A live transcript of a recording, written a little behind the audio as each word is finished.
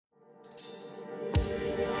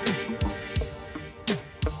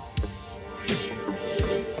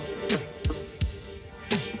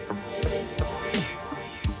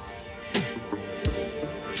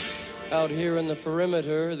Out here in the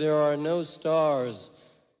perimeter, there are no stars.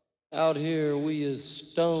 Out here, we is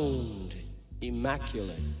stoned,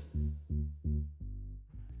 immaculate.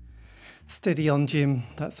 Steady on, Jim.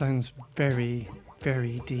 That sounds very,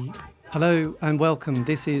 very deep. Hello and welcome.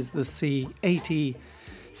 This is the C86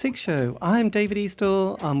 show. I'm David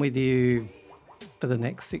Eastaugh. I'm with you for the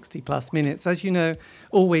next 60 plus minutes. As you know,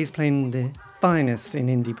 always playing the finest in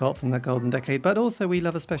indie pop from the golden decade, but also we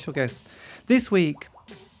love a special guest. This week,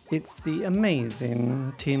 it's the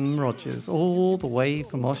amazing Tim Rogers, all the way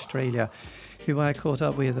from Australia, who I caught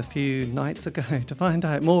up with a few nights ago to find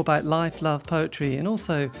out more about life, love, poetry, and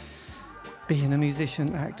also being a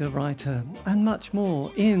musician, actor, writer, and much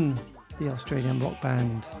more in the Australian rock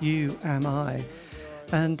band You Am I.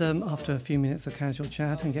 And after a few minutes of casual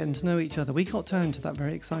chat and getting to know each other, we got turned to that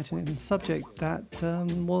very exciting subject that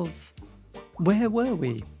was, where were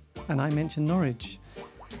we? And I mentioned Norwich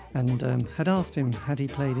and had asked him, had he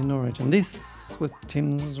played in Norwich? And this was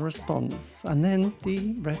Tim's response. And then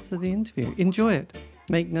the rest of the interview. Enjoy it.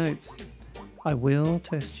 Make notes. I will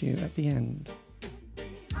test you at the end.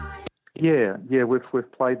 Yeah,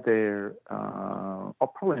 we've played there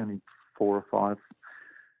probably only 4 or 5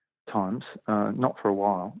 times, not for a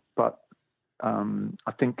while, but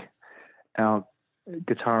I think our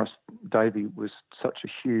guitarist Davey was such a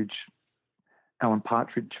huge Alan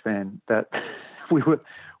Partridge fan that we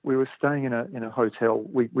were staying in a hotel.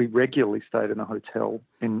 We regularly stayed in a hotel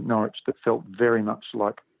in Norwich that felt very much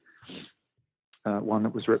like one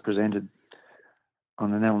that was represented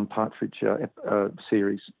on an Alan Partridge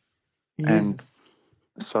series. Yes. And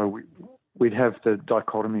so we'd have the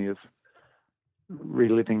dichotomy of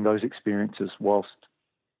reliving those experiences whilst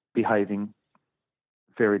behaving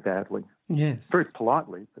very badly. Yes. Very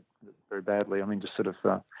politely, but very badly. I mean, just sort of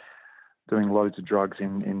doing loads of drugs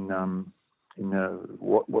in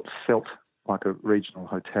what felt like a regional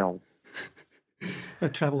hotel. A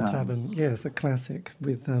travel tavern, yes, a classic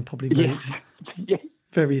with probably very,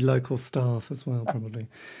 very local staff as well, probably.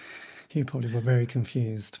 You probably were very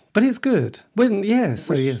confused. But it's good. Yes.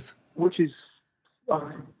 Which is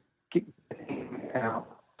getting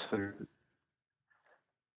out to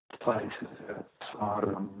places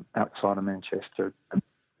outside of Manchester and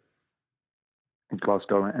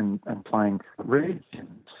Glasgow and playing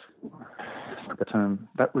regions.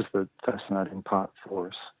 That was the fascinating part for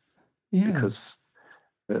us. Yeah. Because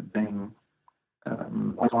being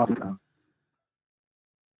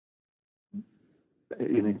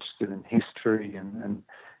interested in history and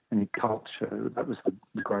in culture, that was the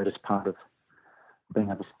greatest part of being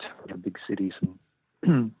able to tour the big cities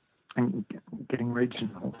and getting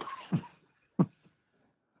regional.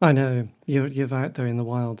 I know, you're out there in the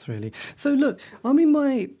wilds, really. So look,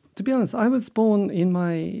 to be honest, I was born in the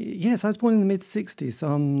mid-60s,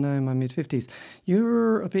 so I'm now in my mid-50s.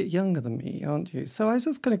 You're a bit younger than me, aren't you? So I was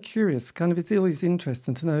just kind of curious, it's always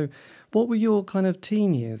interesting to know, what were your kind of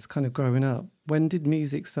teen years kind of growing up? When did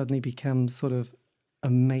music suddenly become sort of a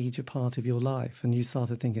major part of your life and you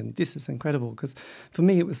started thinking, this is incredible? Because for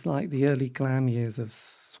me, it was like the early glam years of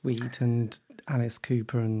Sweet and Alice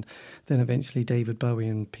Cooper and then eventually David Bowie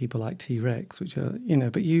and people like T-Rex, which are,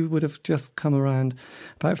 but you would have just come around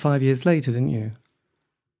about 5 years later, didn't you?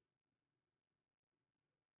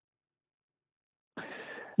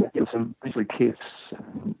 It was basically Kiss.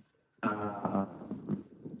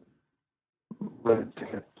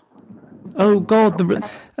 Oh, God.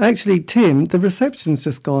 Actually, Tim, the reception's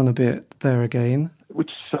just gone a bit there again.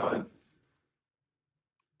 Which show?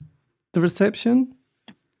 The reception?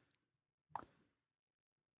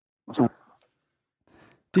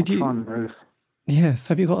 Did you? Try and move. Yes.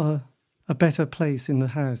 Have you got a better place in the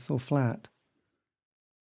house or flat?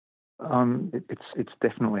 It's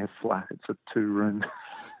definitely a flat. It's a 2-room.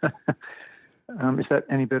 Is that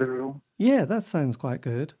any better at all? Yeah, that sounds quite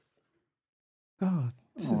good. God.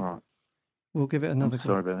 All right. We'll give it another go.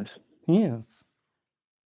 Sorry about this. Yes.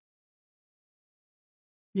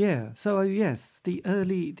 Yeah. So yes, the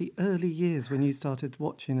early years when you started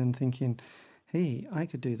watching and thinking, hey, I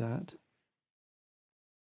could do that.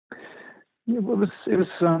 Yeah, well, it was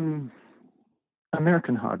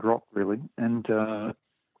American hard rock, really, and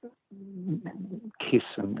Kiss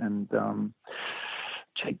and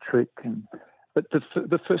Cheap Trick, but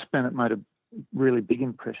the first band that made a really big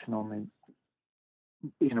impression on me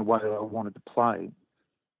in a way that I wanted to play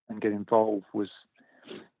and get involved was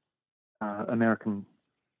American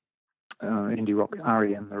indie rock,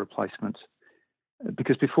 REM, The Replacements,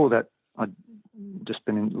 because before that I'd just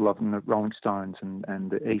been loving the Rolling Stones and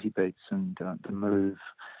the Easy Beats and the Move,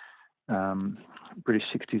 British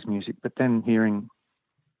 60s music, but then hearing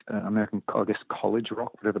American, I guess, college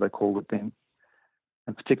rock, whatever they called it then,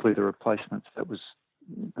 and particularly the Replacements. That was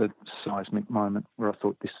the seismic moment where I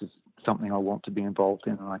thought, this is something I want to be involved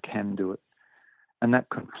in and I can do it. And that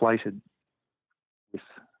conflated with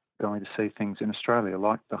going to see things in Australia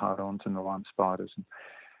like the Hard-Ons and the Lime Spiders.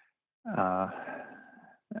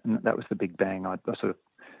 And that was the big bang. I sort of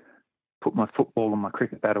put my football and my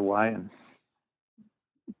cricket bat away and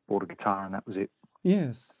bought a guitar, and that was it.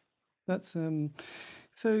 Yes, that's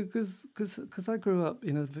so because I grew up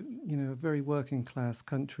in a very working class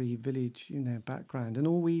country village background, and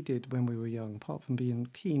all we did when we were young, apart from being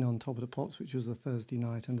keen on Top of the Pops, which was a Thursday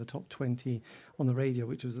night, and the Top 20 on the radio,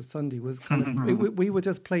 which was a Sunday, was kind of we were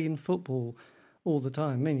just playing football all the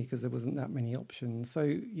time, mainly because there wasn't that many options.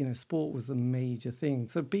 So sport was a major thing.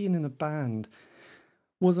 So being in a band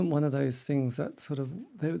wasn't one of those things that sort of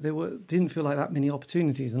didn't feel like that many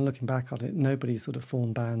opportunities. And looking back on it, nobody sort of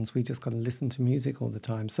formed bands. We just kind of listened to music all the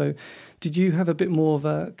time. So did you have a bit more of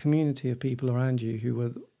a community of people around you who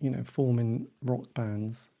were, forming rock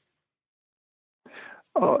bands?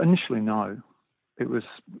 Oh, initially, no. It was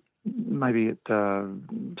maybe at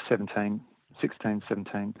 16,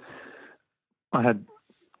 17. I had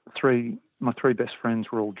my three best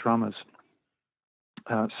friends were all drummers.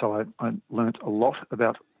 So I learnt a lot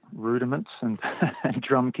about rudiments and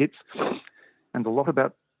drum kits, and a lot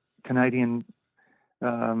about Canadian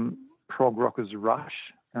prog rockers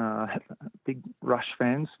Rush, big Rush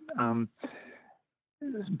fans.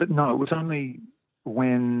 But no, it was only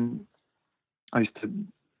when I used to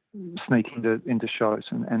sneak into shows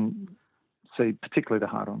and see particularly the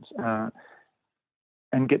Hard-Ons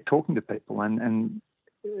and get talking to people, and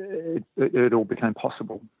it all became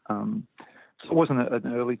possible. So it wasn't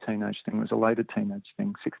an early teenage thing, it was a later teenage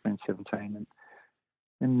thing, 16, 17.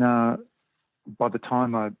 And by the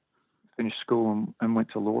time I finished school and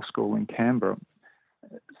went to law school in Canberra,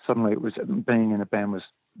 suddenly it was being in a band was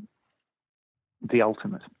the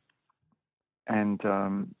ultimate. And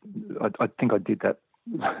I think I did that,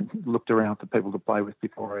 looked around for people to play with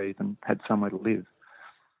before I even had somewhere to live.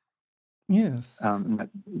 Yes. And that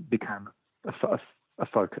became a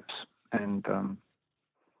focus. And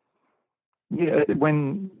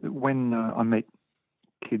when I meet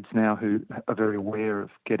kids now who are very aware of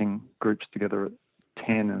getting groups together at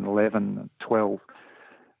 10 and 11 and 12,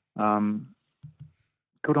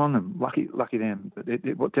 good on them, lucky them. But it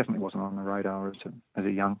definitely wasn't on the radar as a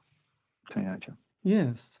young teenager.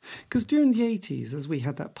 Yes, because during the 80s, as we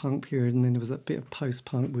had that punk period, and then there was a bit of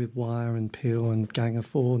post-punk with Wire and Peel and Gang of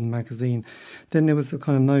Four and Magazine, then there was a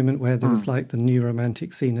kind of moment where there was like the new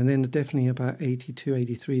romantic scene, and then definitely about 82,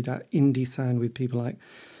 83, that indie sound with people like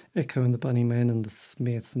Echo and the Bunnymen and the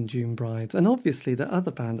Smiths and June Brides, and obviously the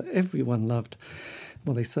other band that everyone loved,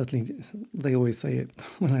 well, they always say it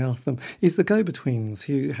when I ask them, is the Go-Betweens,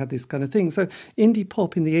 who had this kind of thing. So indie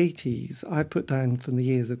pop in the 80s, I put down from the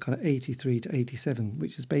years of kind of 83 to 87,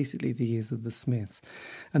 which is basically the years of the Smiths.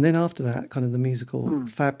 And then after that, kind of the musical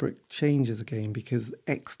fabric changes again, because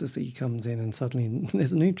ecstasy comes in and suddenly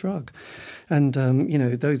there's a new drug. And,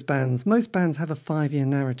 those bands, most bands have a 5-year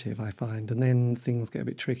narrative, I find, and then things get a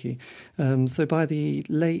bit tricky. So by the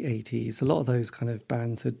late 80s, a lot of those kind of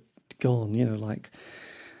bands had gone, like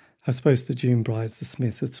I suppose the June Brides, the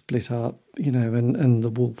Smiths had split up, and the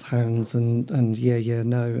Wolfhounds and Yeah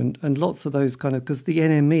No, and lots of those kind of, because the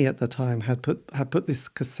NME at the time had put this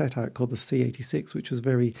cassette out called the C86, which was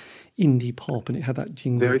very indie pop, and it had that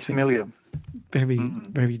jingle. Very familiar.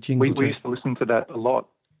 Very jingle. We used to listen to that a lot.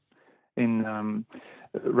 In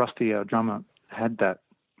Rusty, our drummer, had that,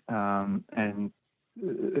 and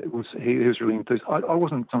he was really enthused. I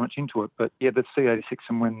wasn't so much into it, but the C86,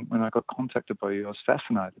 and when I got contacted by you, I was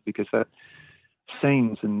fascinated, because that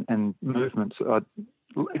scenes and movements,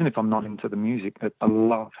 even if I'm not into the music, I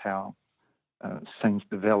love how scenes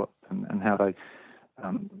develop and how they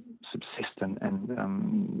subsist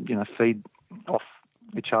and feed off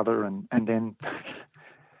each other and then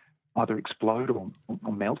either explode or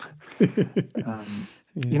melt. Yes.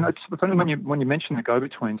 It's funny when you mention the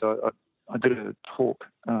Go-Betweens. I did a talk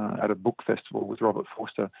at a book festival with Robert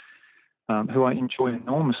Forster, who I enjoy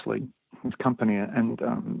enormously, his company, and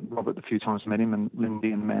Robert, a few times met him, and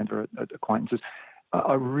Lindy and Amanda at acquaintances.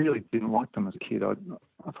 I really didn't like them as a kid. I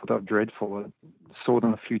thought they were dreadful. I saw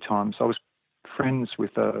them a few times. I was friends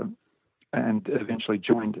with and eventually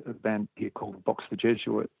joined a band here called Box the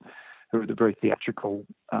Jesuit, who were the very theatrical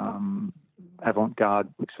avant-garde,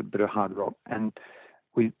 which is a bit of hard rock. And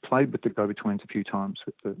we played with the Go-Betweens a few times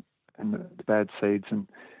with the Bad Seeds, and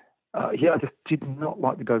I just did not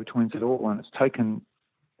like the Go-Betweens at all. And it's taken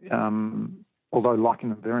although liking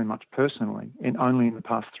them very much personally. And only in the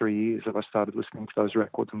past 3 years have I started listening to those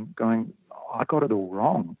records and going, I got it all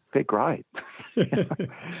wrong. They're great.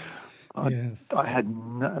 Yes. I had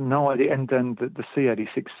no idea. And then the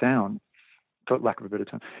C86 sound, for lack of a better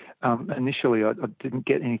term, initially I didn't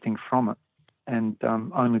get anything from it, and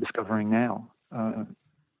only discovering now.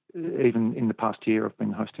 Even in the past year, I've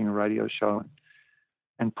been hosting a radio show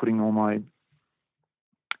and putting all my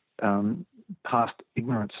past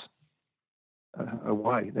ignorance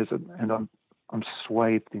away. And I'm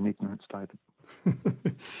swathed in ignorance, David.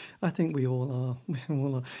 I think we all are.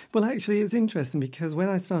 Well, actually, it's interesting because when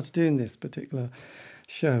I started doing this particular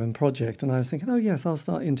show and project, and I was thinking, oh yes, I'll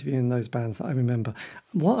start interviewing those bands that I remember.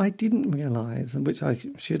 What I didn't realise, and which I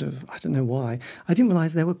should have, I don't know why, I didn't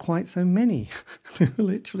realise there were quite so many.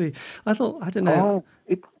 Literally, I thought, I don't know,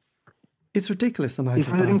 it's ridiculous the amount of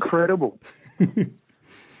bands. Isn't it incredible?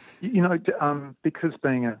 Because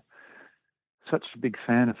being such a big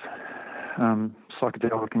fan of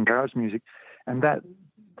psychedelic and garage music, and that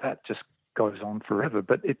just goes on forever.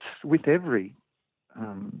 But it's with every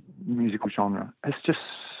musical genre. It's just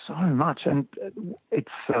so much, and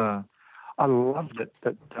it's. I love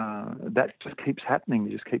that just keeps happening.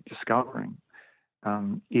 You just keep discovering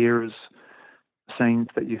eras, scenes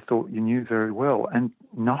that you thought you knew very well, and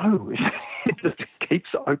no, it just keeps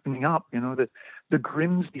opening up. The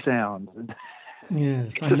Grimsby sound.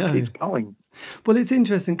 Yes, it I just know. keeps going. Well, it's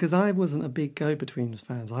interesting because I wasn't a big Go-Betweens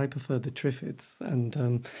fan. I preferred the Triffids, and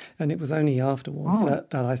it was only afterwards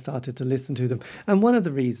that I started to listen to them. And one of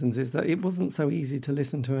the reasons is that it wasn't so easy to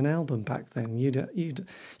listen to an album back then.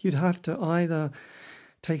 You'd have to either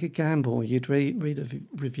take a gamble. You'd read a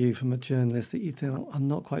review from a journalist that you thought, I'm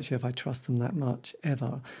not quite sure if I trust them that much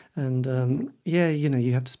ever. And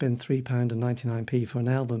you have to spend £3.99 for an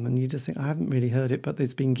album, and you just think, I haven't really heard it, but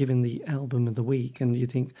it's been given the album of the week, and you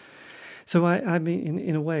think. So I mean,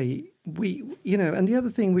 in a way, and the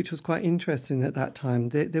other thing which was quite interesting at that time,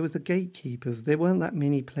 there was the gatekeepers. There weren't that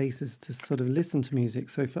many places to sort of listen to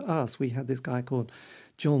music. So for us, we had this guy called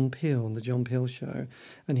John Peel on the John Peel Show,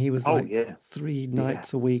 and he was 3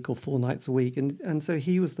 nights a week or 4 nights a week, and so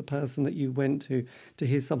he was the person that you went to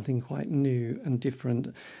hear something quite new and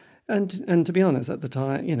different. And to be honest, at the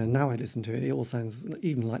time, now I listen to it, it all sounds,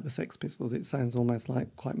 even like the Sex Pistols, it sounds almost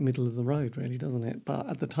like quite middle of the road, really, doesn't it? But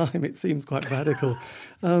at the time, it seems quite radical,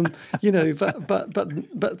 but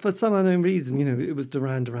for some unknown reason, it was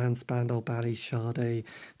Duran Duran, Spandau Ballet, Sade,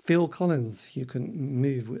 Phil Collins, you couldn't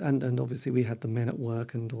move, and obviously we had the Men at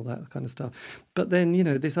Work and all that kind of stuff. But then,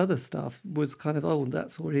 this other stuff was kind of,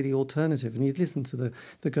 that's already alternative, and you'd listen to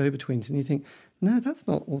the Go-Betweens and you think, no, that's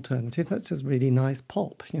not alternative, that's just really nice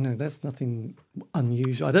pop, that's nothing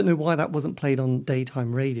unusual. I don't know why that wasn't played on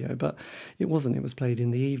daytime radio, but it wasn't. It was played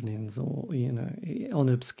in the evenings or, on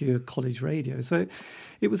obscure college radio. So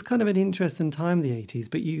it was kind of an interesting time, the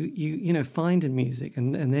 80s, but you finding music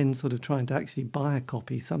and then sort of trying to actually buy a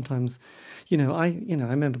copy. Sometimes, I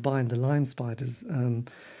remember buying the Lime Spiders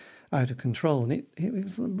Out of Control, and it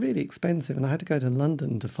was really expensive, and I had to go to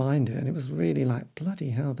London to find it, and it was really like,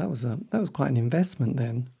 bloody hell, that was quite an investment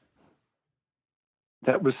then.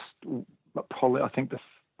 That was probably, I think, the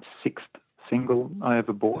 6th single I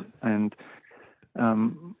ever bought, and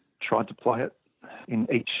tried to play it in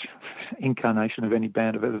each incarnation of any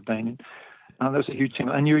band I've ever been in. That was a huge thing.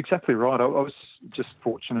 And you're exactly right. I was just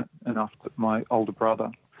fortunate enough that my older brother,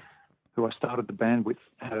 who I started the band with,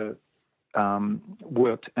 had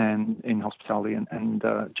worked in hospitality and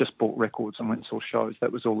just bought records and went and saw shows.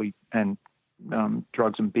 That was all and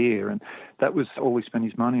drugs and beer, and that was all he spent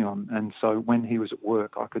his money on. And so when he was at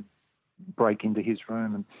work, I could break into his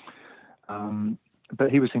room. And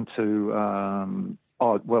but he was into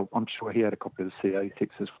I'm sure he had a copy of the C86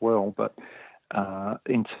 as well, but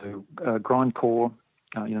into grindcore,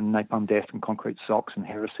 Napalm Death and Concrete Socks and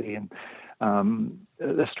Heresy and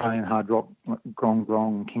Australian hard rock, Grong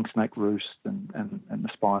Grong, Kingsnake Roost and the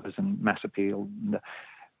Spiders and Mass Appeal.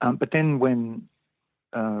 But then when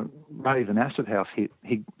Rave and Acid House hit,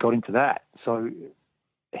 he got into that. So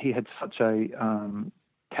he had such a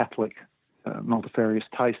Catholic, multifarious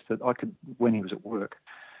taste that I could, when he was at work,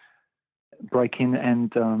 break in,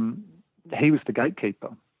 and he was the gatekeeper.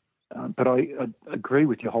 But I agree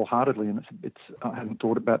with you wholeheartedly, and I hadn't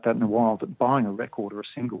thought about that in a while, that buying a record or a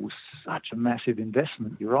single was such a massive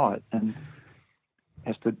investment. You're right, and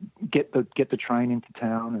has to get the train into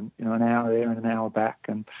town, and an hour there and an hour back,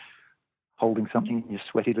 and holding something in your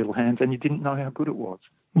sweaty little hands, and you didn't know how good it was.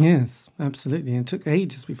 Yes, absolutely. And it took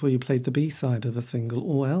ages before you played the B-side of a single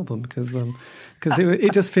or album because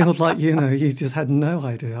it just feels like, you just had no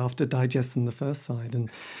idea after digesting the first side. And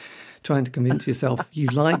trying to convince yourself you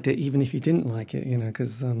liked it, even if you didn't like it,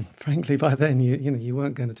 because frankly, by then, you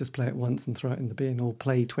weren't going to just play it once and throw it in the bin, or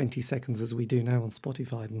play 20 seconds as we do now on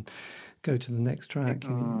Spotify and go to the next track.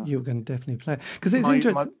 You were going to definitely play it. Because it's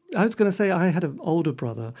interesting. I was going to say, I had an older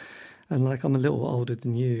brother, and I'm a little older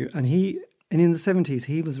than you, and in the 70s,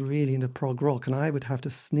 he was really into prog rock, and I would have to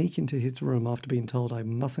sneak into his room after being told I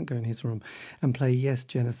mustn't go in his room and play Yes,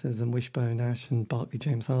 Genesis and Wishbone Ash and Barclay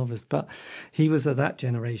James Harvest. But he was of that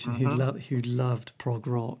generation who loved prog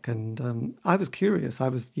rock, and I was curious. I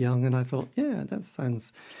was young, and I thought, yeah, that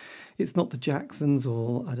sounds... It's not the Jacksons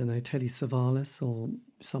or, I don't know, Telly Savalas or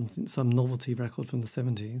some novelty record from the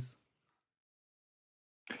 70s.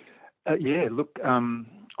 Yeah, look...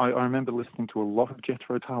 I remember listening to a lot of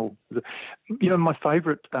Jethro Tull. My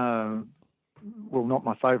favourite, well, not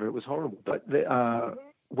my favourite, it was horrible, but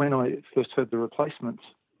when I first heard The Replacements,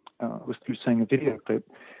 was through seeing a video clip,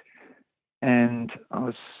 and I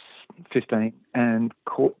was 15 and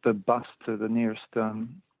caught the bus to the nearest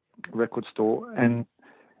record store and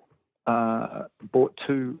bought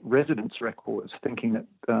 2 Residents records, thinking that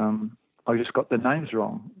I just got the names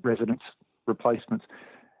wrong, Residents, Replacements.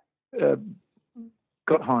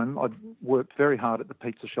 Got home, I'd worked very hard at the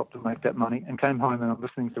pizza shop to make that money, and came home and I'm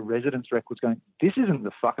listening to Residents records going, this isn't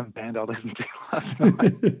the fucking band I listened to last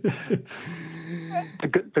night.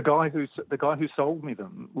 the guy who sold me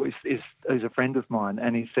them is a friend of mine,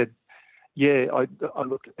 and he said, yeah, I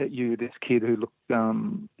looked at you, this kid who looked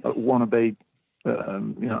wannabe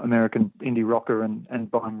American indie rocker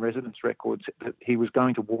and buying Residents records, that he was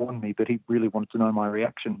going to warn me, but he really wanted to know my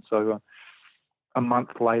reaction. So a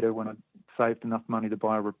month later, when I saved enough money to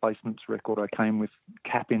buy a Replacements record, I came with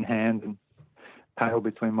cap in hand and tail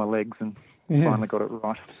between my legs, and finally got it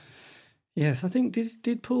right. Yes, I think,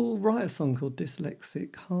 did Paul write a song called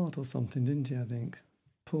Dyslexic Heart or something, didn't he, I think?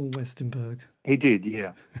 Paul Westenberg. He did,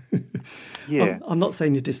 yeah. Yeah. I'm not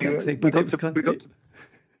saying you're dyslexic, but it was kind of...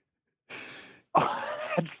 Oh,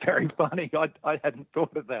 that's very funny. I hadn't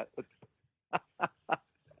thought of that.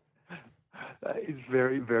 That is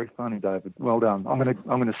very, very funny, David. Well done. I'm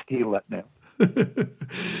gonna steal that now.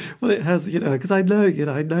 Well, it has, because I know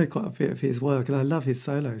quite a bit of his work, and I love his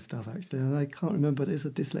solo stuff actually. And I can't remember, but it's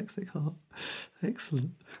a Dyslexic Heart.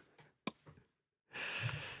 Excellent.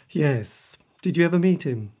 Yes. Did you ever meet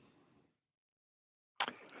him?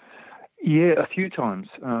 Yeah, a few times.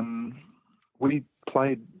 We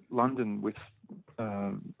played London with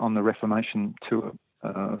on the Reformation tour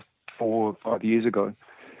 4 or 5 years ago.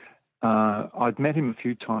 I'd met him a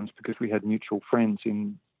few times because we had mutual friends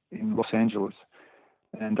in Los Angeles,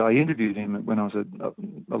 and I interviewed him when I was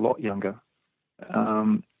a lot younger.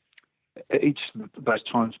 Each of those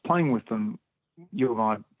times playing with them, you and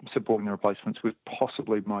I supporting the Replacements was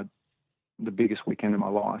possibly the biggest weekend of my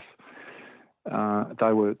life.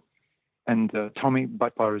 They were, and Tommy,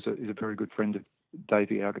 bass player, is a very good friend of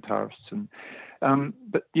Davey, our guitarists, and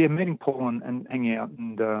but yeah, meeting Paul and hanging out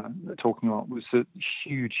and talking a lot was a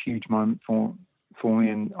huge moment for me,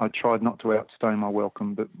 and I tried not to outstay my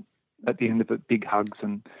welcome, but at the end of it, big hugs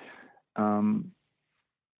and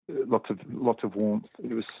lots of warmth.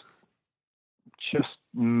 It was just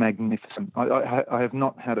magnificent. I have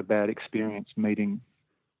not had a bad experience meeting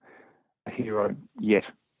a hero yet.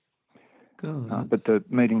 But the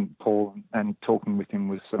meeting Paul and talking with him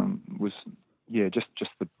was just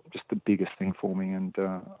the biggest thing for me. And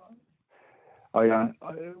I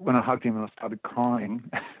when I hugged him and I started crying,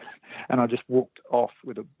 and I just walked off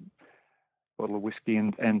with a bottle of whiskey,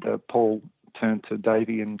 and Paul turned to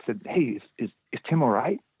Davey and said, "Hey, is Tim all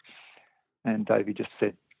right?" And Davey just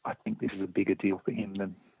said, "I think this is a bigger deal for him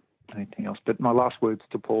than anything else." But my last words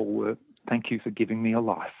to Paul were, "Thank you for giving me a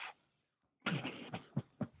life."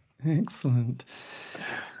 Excellent.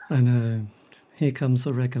 I know. Here Comes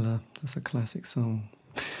the Regular. That's a classic song.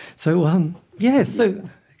 So,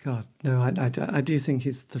 God, no, I do think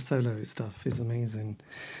the solo stuff is amazing.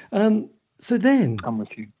 So then, I'm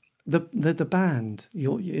with you. The band,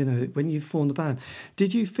 when you formed the band,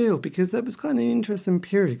 did you feel, because that was kind of an interesting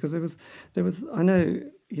period, because there was, I know,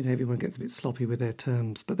 everyone gets a bit sloppy with their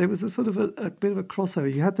terms, but there was a sort of a bit of a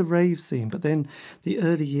crossover. You had the rave scene, but then the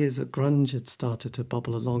early years of grunge had started to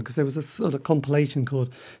bubble along, because there was a sort of compilation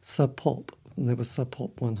called Sub Pop, and there was Sub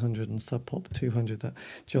Pop 100 and Sub Pop 200 that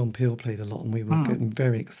John Peel played a lot, and we were getting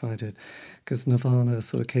very excited because Nirvana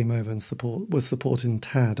sort of came over and was supporting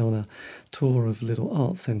Tad on a tour of little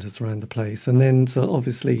art centres around the place. And then, so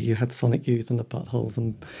obviously you had Sonic Youth and the Buttholes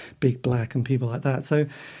and Big Black and people like that. So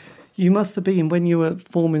you must have been, when you were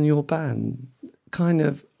forming your band, kind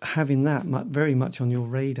of having that very much on your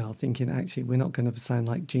radar, thinking, actually, we're not going to sound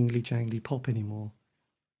like jingly jangly pop anymore.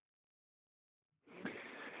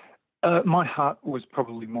 My heart was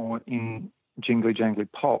probably more in jingly jangly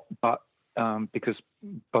pop, but because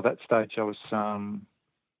by that stage I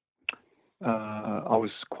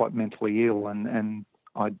was quite mentally ill, and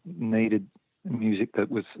I needed music that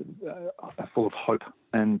was full of hope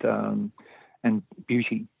and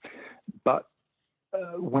beauty. But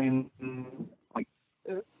when I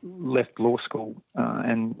left law school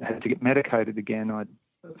and had to get medicated again, I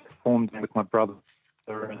formed with my brother,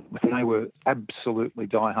 and they were absolutely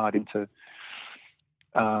diehard into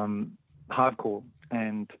hardcore,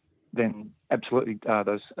 and then absolutely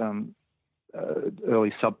those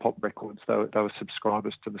early Sub Pop records. They were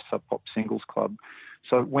subscribers to the Sub Pop Singles Club.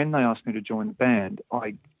 So when they asked me to join the band,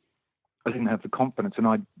 I didn't have the confidence, and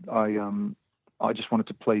I just wanted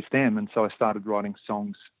to please them, and so I started writing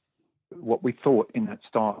songs, what we thought in that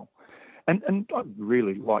style, and I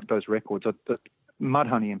really liked those records.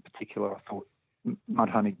 Mudhoney in particular, I thought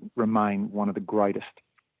Mudhoney remain one of the greatest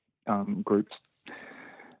groups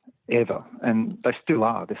ever, and they still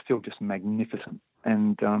are. They're still just magnificent.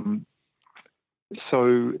 And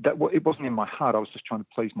so it wasn't in my heart. I was just trying to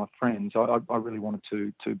please my friends. I really wanted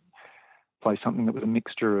to play something that was a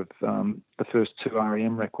mixture of the first two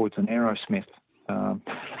REM records and Aerosmith,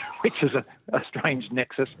 which is a strange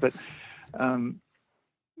nexus. But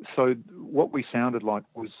so what we sounded like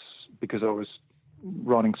was, because I was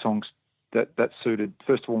writing songs that suited,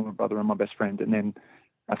 first of all, my brother and my best friend, and then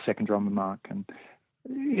our second drummer, Mark. And,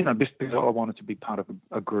 just because I wanted to be part of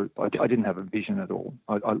a group. I didn't have a vision at all.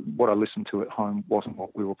 What I listened to at home wasn't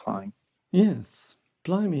what we were playing. Yes.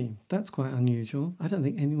 Blimey, that's quite unusual. I don't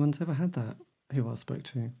think anyone's ever had that who I spoke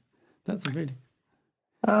to. That's really...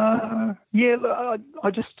 Yeah, I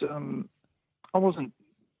just... I wasn't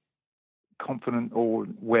confident or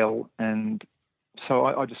well, and so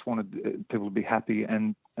I just wanted people to be happy,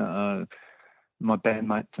 and my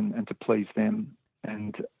bandmates, and to please them.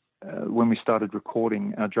 And when we started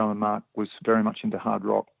recording, our drummer Mark was very much into hard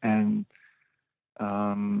rock, and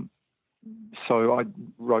so I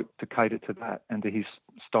wrote to cater to that and to his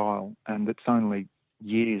style. And it's only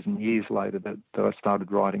years and years later that I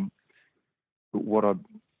started writing what I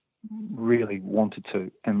really wanted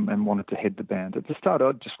to, and wanted to head the band. At the start,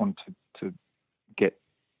 I just wanted to get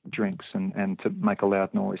drinks and to make a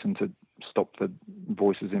loud noise and to stop the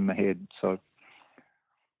voices in my head. So,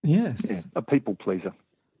 yes, yeah, a people pleaser.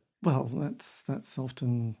 Well, that's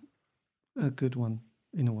often a good one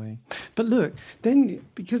in a way. But look, then,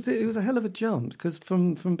 because it was a hell of a jump, because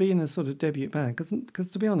from being a sort of debut band, because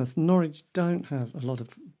to be honest, Norwich don't have a lot of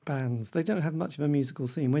bands. They don't have much of a musical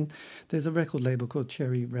scene. When there's a record label called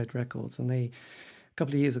Cherry Red Records, and they, a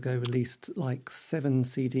couple of years ago, released like 7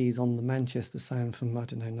 CDs on the Manchester sound from, I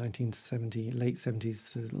don't know, 1970, late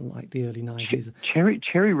 70s to like the early 90s.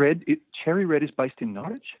 Cherry Red is based in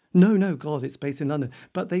Norwich? No, God, it's based in London.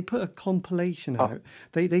 But they put a compilation out.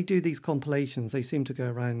 They do these compilations. They seem to go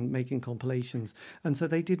around making compilations. And so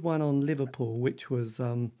they did one on Liverpool, which was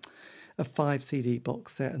a 5 CD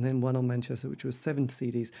box set, and then one on Manchester, which was 7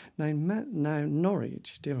 CDs. Now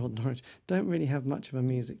Norwich, dear old Norwich, don't really have much of a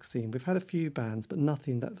music scene. We've had a few bands, but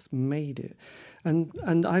nothing that's made it.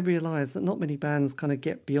 And I realised that not many bands kind of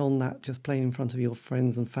get beyond that, just playing in front of your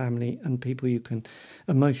friends and family and people you can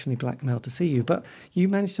emotionally blackmail to see you. But you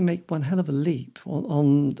managed to make one hell of a leap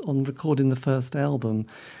on recording the first album,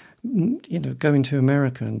 going to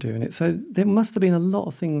America and doing it. So there must have been a lot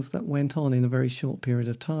of things that went on in a very short period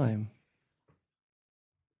of time.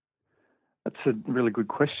 That's a really good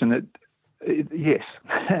question. Yes.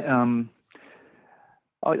 I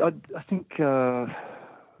think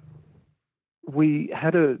we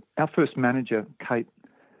had our first manager, Kate,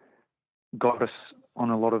 got us on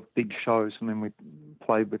a lot of big shows. I mean, we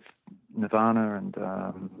played with Nirvana and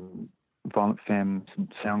Violent Femmes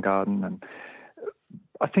and Soundgarden, and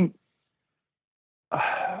I think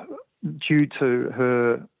due to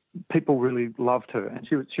her, people really loved her, and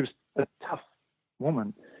she was a tough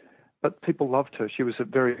woman, but people loved her. She was a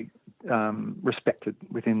very respected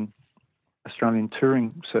within Australian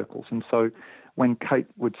touring circles. And so when Kate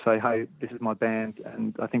would say, hey, this is my band,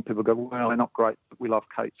 and I think people go, well, they're not great, but we love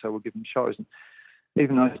Kate, so we'll give them shows. And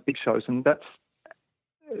even those big shows, and that's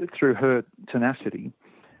through her tenacity.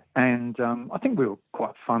 And I think we were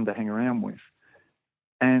quite fun to hang around with.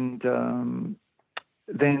 And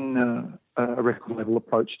then a record label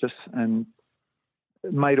approached us and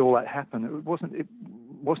made all that happen. It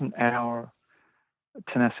wasn't our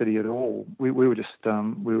tenacity at all. We were just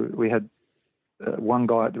we had one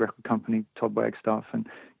guy at the record company, Todd Wagstaff, and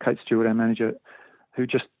Kate Stewart, our manager, who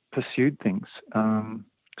just pursued things.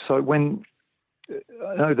 So when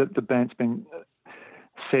I know that the band's been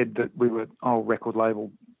said that we were record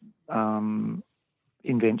label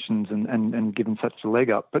inventions and given such a leg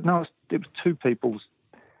up. But no, it was two people's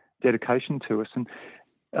dedication to us. And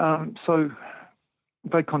so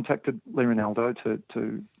they contacted Lee Ronaldo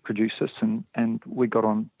to produce us, and we got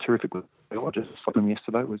on terrific with Bill. I just saw them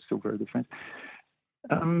yesterday. We're still very good friends.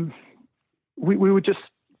 We were just,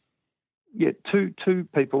 two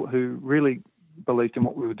people who really believed in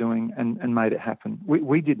what we were doing and made it happen.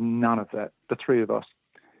 We did none of that, the three of us,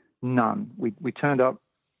 none. We turned up,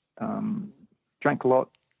 drank a lot,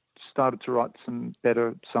 started to write some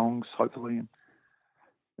better songs, hopefully.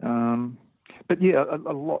 But yeah,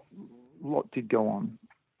 a lot did go on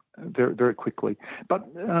very, very quickly. But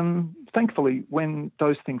thankfully, when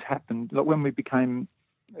those things happened, like when we became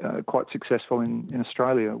quite successful in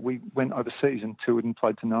Australia, we went overseas and toured and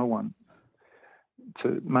played to no one,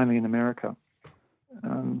 mainly in America.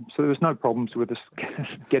 So there was no problems with us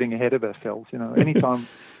getting ahead of ourselves. You know, anytime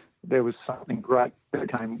there was something great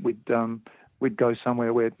that came, we'd go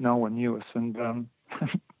somewhere where no one knew us and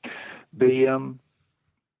be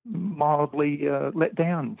mildly let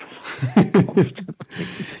down.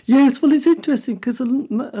 Yes, well, it's interesting because a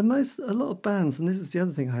lot of bands, and this is the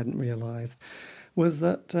other thing I hadn't realised, was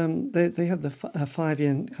that they have the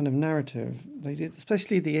 5-year kind of narrative. They did,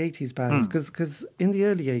 especially the 80s bands, because in the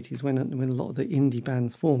early 80s, when a lot of the indie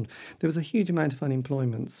bands formed, there was a huge amount of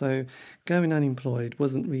unemployment. So going unemployed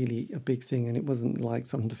wasn't really a big thing, and it wasn't like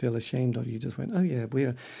something to feel ashamed of. You just went, oh yeah,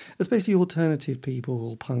 we're, especially alternative people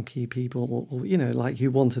or punky people, or you know, like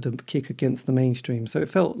who wanted to kick against the mainstream. So it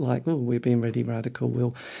felt like, oh, we're being really radical.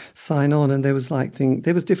 We'll sign on. And there was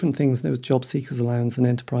there was different things. There was job seekers allowance and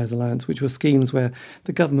enterprise allowance, which were schemes where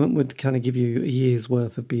the government would kind of give you a year's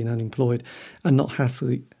worth of being unemployed and not hassle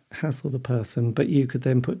the person, but you could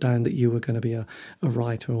then put down that you were going to be a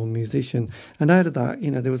writer or a musician. And out of that, you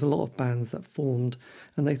know, there was a lot of bands that formed,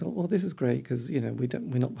 and they thought, well, this is great because, you know,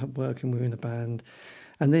 we're not working, we're in a band.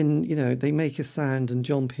 And then, you know, they make a sound and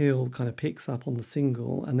John Peel kind of picks up on the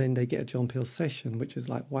single, and then they get a John Peel session, which is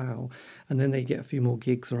like, wow. And then they get a few more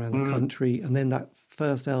gigs around the country. And then that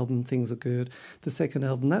first album, things are good. The second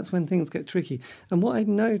album, that's when things get tricky. And what I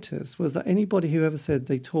noticed was that anybody who ever said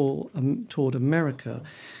they toured America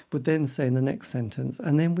would then say in the next sentence,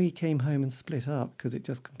 and then we came home and split up because it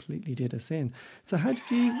just completely did us in. So how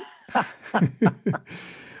did you...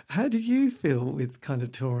 How did you feel with kind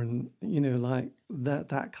of touring, you know, like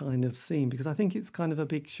that kind of scene? Because I think it's kind of a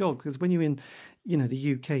big shock, because when you're in, you know,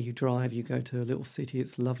 the UK, you drive, you go to a little city,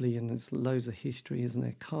 it's lovely and there's loads of history, isn't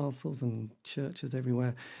there? Castles and churches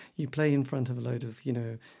everywhere. You play in front of a load of, you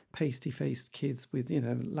know, pasty-faced kids with, you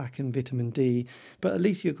know, lacking vitamin D, but at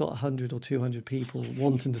least you've got 100 or 200 people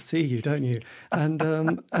wanting to see you, don't you? And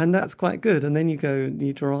that's quite good. And then you go and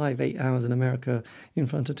you drive 8 hours in America in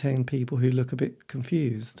front of 10 people who look a bit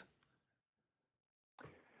confused.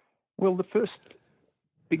 Well, the first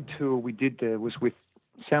big tour we did there was with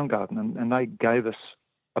Soundgarden, and they gave us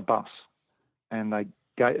a bus, and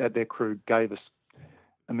their crew gave us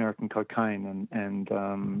American Cocaine and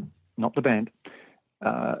not the band,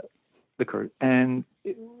 the crew. And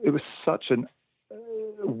it was such a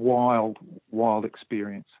wild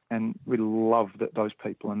experience, and we loved those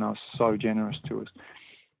people, and they were so generous to us.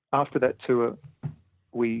 After that tour,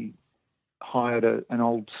 we hired an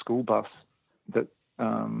old school bus that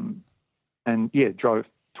drove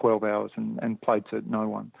 12 hours and played to no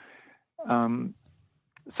one.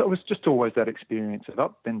 So it was just always that experience of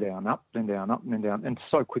up and down, up and down, up and down. And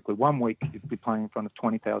so quickly, 1 week you'd be playing in front of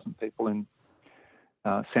 20,000 people in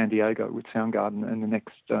San Diego with Soundgarden, and the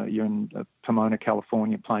next you're in Pomona,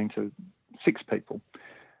 California, playing to 6 people.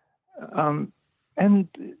 And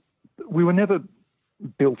we were never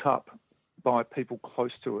built up by people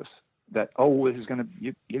close to us that, oh, this is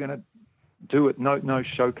you're going to do it. No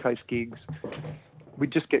showcase gigs.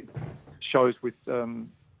 We'd just get shows with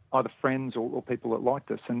either friends or people that liked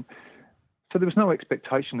us, and so there was no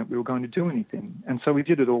expectation that we were going to do anything. And so we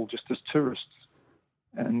did it all just as tourists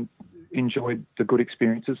and enjoyed the good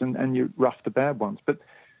experiences and you roughed the bad ones. But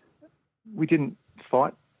we didn't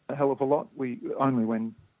fight a hell of a lot. We only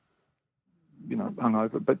when, you know,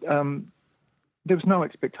 hungover. But there was no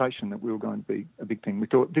expectation that we were going to be a big thing. We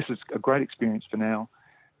thought this is a great experience for now,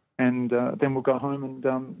 and then we'll go home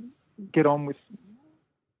and get on with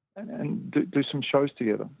and do some shows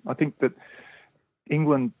together. I think that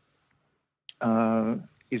England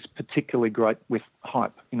is particularly great with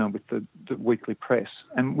hype, you know, with the weekly press.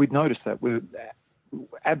 And we'd noticed that. We're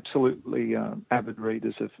absolutely avid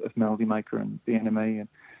readers of Melody Maker and The NME,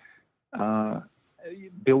 and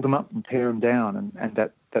build them up and tear them down, and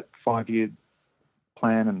that 5-year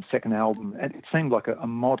plan and second album. And it seemed like a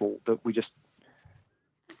model that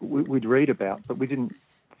we'd read about, but we didn't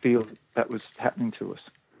feel that was happening to us.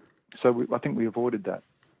 So I think we avoided that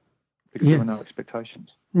because there were no expectations.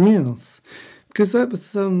 Yes, because that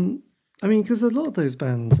was because a lot of those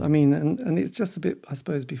bands, and it's just a bit, I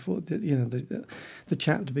suppose, before the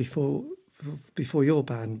chapter before your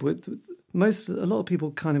band, a lot of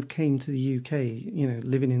people kind of came to the UK,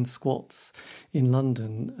 living in squats in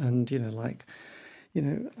London, and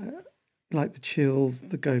like the Chills,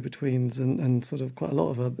 the Go-Betweens, and sort of quite a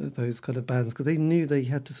lot of those kind of bands, because they knew they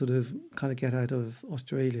had to sort of kind of get out of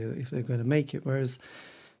Australia if they were going to make it. Whereas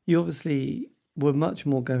you obviously were much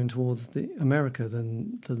more going towards America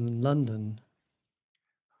than London.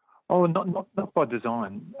 Oh, not by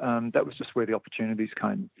design. That was just where the opportunities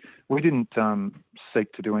came. We didn't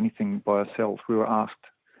seek to do anything by ourselves. We were asked,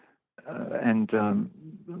 and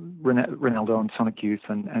Ronaldo and Sonic Youth,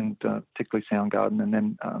 and particularly Soundgarden, and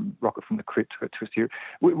then Rocket from the Crypt to Twist Here.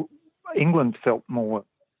 England felt more.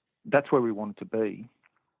 That's where we wanted to be.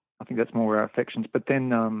 I think that's more our affections. But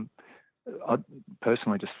then I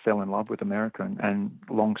personally just fell in love with America and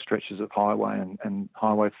long stretches of highway and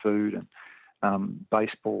highway food and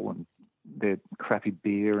baseball and their crappy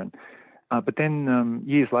beer. But then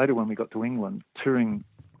years later, when we got to England, touring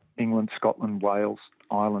England, Scotland, Wales,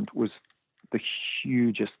 Ireland was the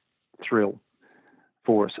hugest thrill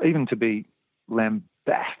for us, even to be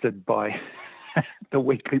lambasted by the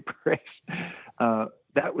weekly press.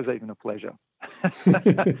 That was even a pleasure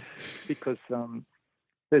because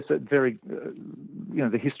there's a very,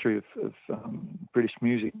 the history of British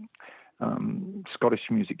music, Scottish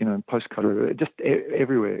music, post-culture, just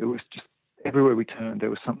everywhere. It was just everywhere we turned, there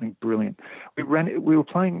was something brilliant. We were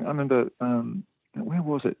playing, I remember, where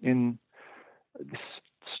was it? In this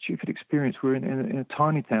stupid experience, we were in a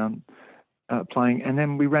tiny town playing, and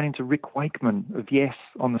then we ran into Rick Wakeman of Yes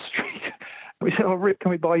on the street. We said, "Oh, Rick,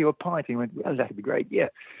 can we buy you a pint?" He went, "Well, that'd be great, yeah."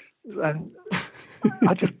 And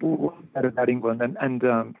I just loved that about England.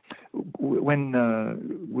 And when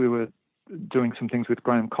we were doing some things with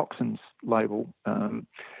Graham Coxon's label,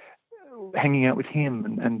 hanging out with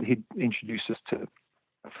him, and he'd introduce us to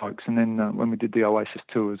folks. And then when we did the Oasis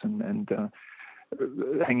tours and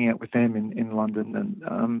hanging out with them in London,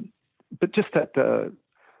 and but just that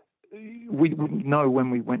we wouldn't know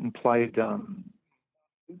when we went and played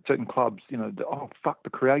certain clubs, oh fuck, the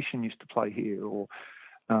Creation used to play here, or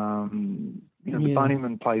the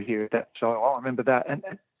Bunnymen played here at that show. I remember that, and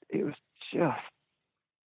it was just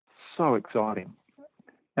so exciting,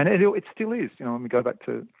 and it still is. When we go back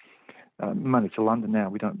to money to London now,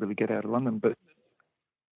 we don't really get out of London, but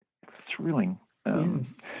it's thrilling.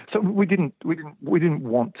 So we didn't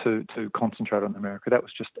want to concentrate on America. That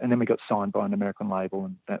was just, and then we got signed by an American label,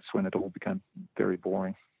 and that's when it all became very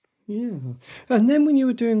boring. Yeah, and then when you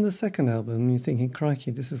were doing the second album, you're thinking,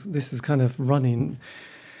 "Crikey, this is kind of running.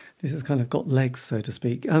 This has kind of got legs, so to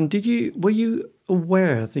speak." Were you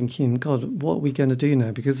aware, thinking, "God, what are we going to do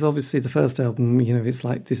now?" Because obviously the first album, it's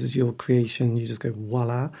like this is your creation. You just go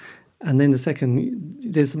voila. And then the second,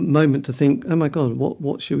 there's a moment to think, "Oh my God,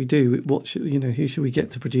 what should we do? Who should we get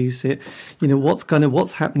to produce it?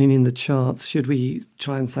 What's happening in the charts? Should we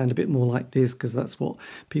try and sound a bit more like this? Because that's what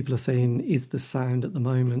people are saying is the sound at the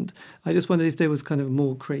moment." I just wondered if there was kind of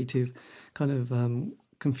more creative kind of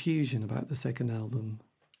confusion about the second album.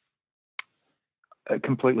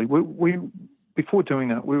 Completely. We before doing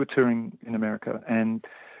that, we were touring in America, and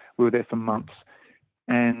we were there for months,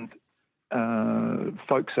 and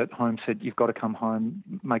folks at home said, "You've got to come home,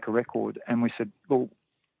 make a record." And we said, "Well,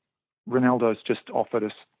 Ronaldo's just offered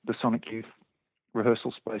us the Sonic Youth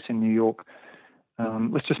rehearsal space in New York.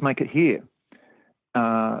 Let's just make it here."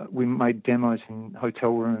 We made demos in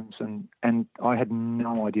hotel rooms, and I had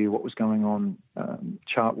no idea what was going on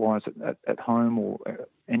chart-wise at home or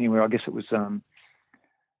anywhere. I guess it was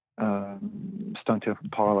Stone Temple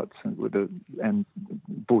Pilots and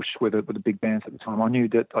Bush were the big bands at the time. I knew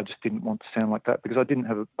that I just didn't want to sound like that because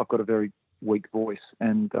I've got a very weak voice,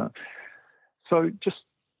 and so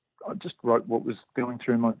I just wrote what was going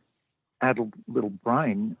through my addled little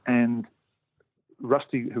brain. And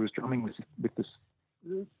Rusty, who was drumming with us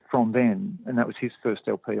from then, and that was his first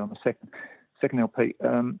LP. On the second LP,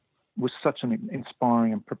 was such an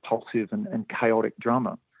inspiring and propulsive and chaotic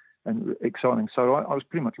drummer. And exciting. So I was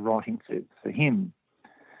pretty much writing for him.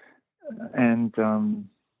 And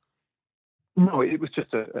no, it was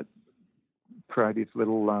just a creative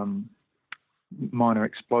little minor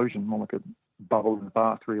explosion, more like a bubble in the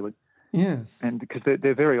bath, really. Yes. And because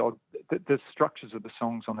they're very odd. The structures of the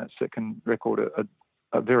songs on that second record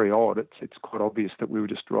are very odd. It's quite obvious that we were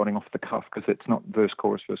just writing off the cuff because it's not verse,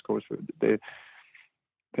 chorus, verse, chorus. They're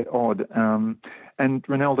odd. And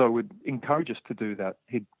Ronaldo would encourage us to do that.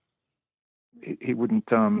 he wouldn't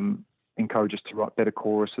encourage us to write better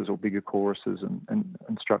choruses or bigger choruses and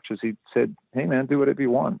structures. He said, "Hey man, do whatever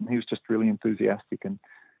you want." And he was just really enthusiastic and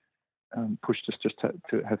pushed us just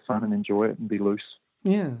to have fun and enjoy it and be loose.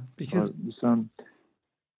 Yeah, because so it was,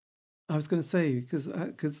 I was going to say, because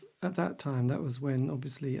at that time, that was when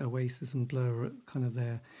obviously Oasis and Blur were at kind of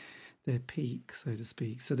their peak, so to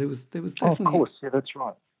speak. So there was definitely, of course, yeah, that's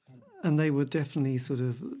right. And they were definitely sort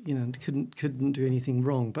of, couldn't do anything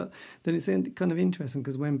wrong. But then it's kind of interesting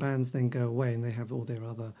because when bands then go away and they have all their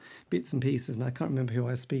other bits and pieces, and I can't remember who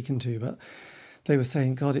I was speaking to, but they were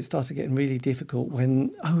saying, God, it started getting really difficult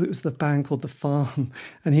when, it was the band called The Farm.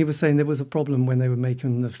 And he was saying there was a problem when they were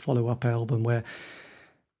making the follow-up album where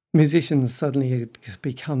musicians suddenly had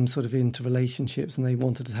become sort of into relationships and they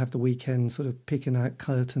wanted to have the weekend sort of picking out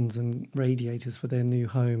curtains and radiators for their new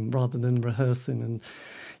home rather than rehearsing, and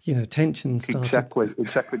tension started.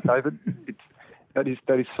 Exactly, David. That is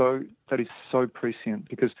so prescient,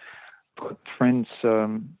 because I've got friends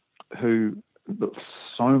who are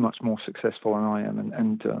so much more successful than I am,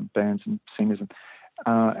 and bands and singers,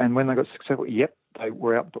 and when they got successful, they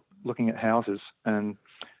were out looking at houses, and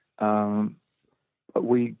but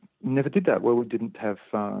we never did that. Well, we didn't have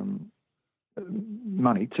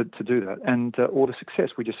money to do that, and or the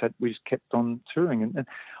success. We just kept on touring, and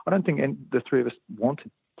I don't think the three of us wanted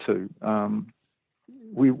to. No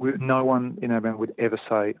one in our band would ever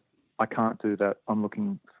say, "I can't do that. I'm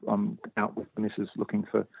out with the missus looking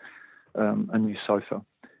for a new sofa."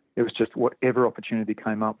 It was just whatever opportunity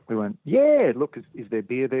came up, we went, "Yeah, look, is there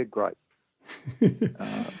beer there? Great."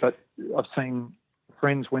 But I've seen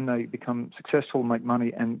friends when they become successful, make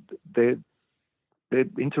money, and they're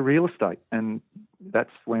into real estate, and that's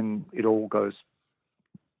when it all goes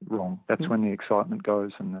wrong. That's when the excitement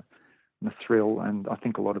goes, and the thrill, and I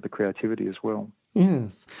think a lot of the creativity as well.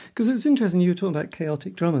 Yes, because it was interesting you were talking about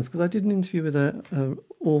chaotic drummers, because I did an interview with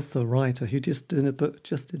a writer who just did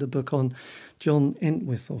a book on John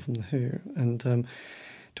Entwistle from The Who, and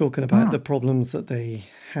talking about the problems that they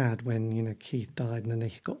had when Keith died, and then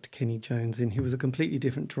they got to Kenny Jones in. He was a completely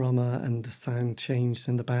different drummer, and the sound changed,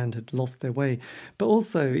 and the band had lost their way. But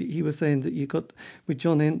also, he was saying that you got with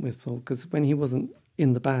John Entwistle, because when he wasn't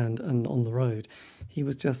in the band and on the road, he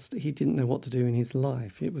didn't know what to do in his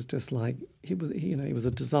life. It was just like it was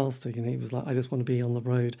a disaster. He was like, I just want to be on the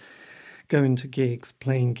road, going to gigs,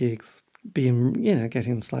 playing gigs, being,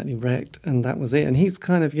 getting slightly wrecked, and that was it. And he's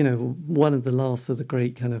kind of, one of the last of the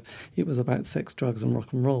great kind of, it was about sex, drugs and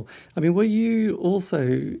rock and roll. I mean, were you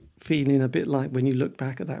also feeling a bit like, when you look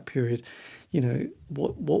back at that period,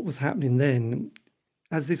 what was happening then?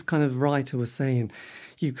 As this kind of writer was saying,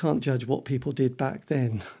 you can't judge what people did back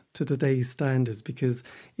then to today's standards, because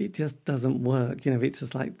it just doesn't work. It's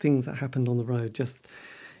just like things that happened on the road, just...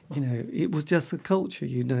 it was just the culture,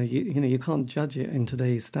 you can't judge it in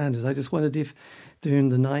today's standards. I just wondered if during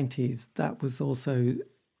the 90s that was also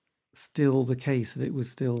still the case, that it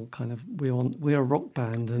was still kind of, we're a rock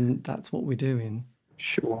band and that's what we're doing.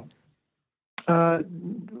 Sure.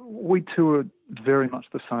 We tour very much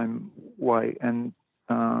the same way, and,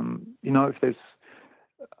 if there's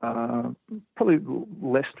probably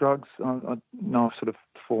less drugs, I know I've sort of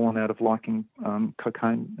fallen out of liking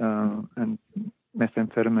cocaine and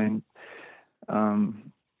methamphetamine.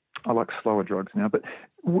 I like slower drugs now, but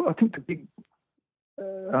I think the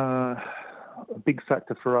big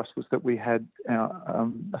factor for us was that we had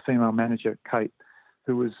a female manager, Kate,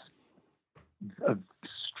 who was a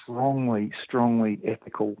strongly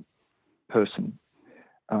ethical person.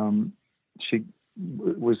 She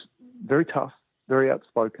was very tough, very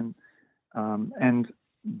outspoken,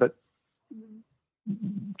 but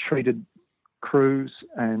treated crews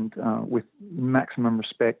and with maximum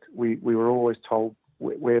respect. We were always told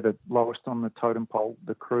we're the lowest on the totem pole.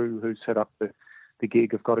 The crew who set up the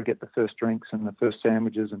gig have got to get the first drinks and the first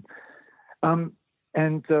sandwiches, and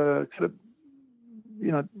sort of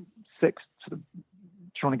sex, sort of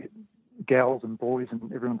trying to get gals and boys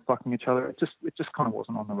and everyone fucking each other. It just kind of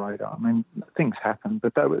wasn't on the radar. I mean, things happened,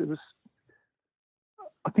 but it was.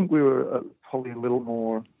 I think we were probably a little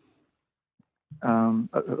more of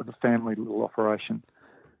a family little operation.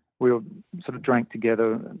 We all sort of drank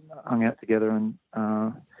together, and hung out together, and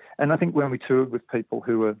I think when we toured with people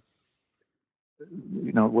who were,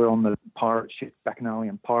 we're on the pirate ship,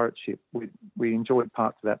 Bacchanalian pirate ship, we enjoyed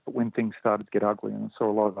parts of that. But when things started to get ugly, and I saw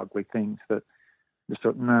a lot of ugly things, that just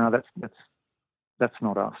thought, no, that's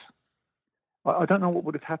not us. I don't know what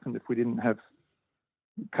would have happened if we didn't have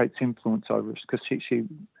Kate's influence over us, because she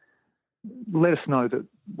let us know that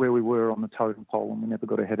where we were on the totem pole, and we never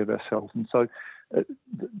got ahead of ourselves. And so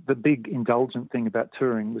the big indulgent thing about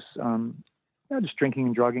touring was just drinking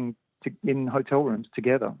and drugging, in hotel rooms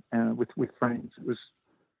together with friends.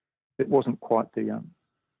 It wasn't quite the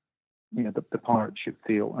the pirate ship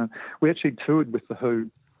feel. And we actually toured with the Who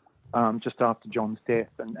just after John's death,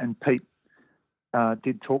 and Pete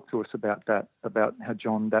did talk to us about that, about how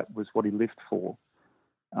John, that was what he lived for,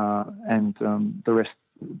 and the rest,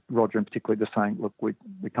 Roger in particular, just saying, look, we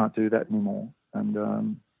can't do that anymore.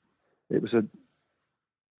 And it was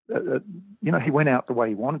he went out the way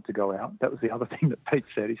he wanted to go out. That was the other thing that Pete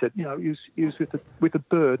said. He said, he was with a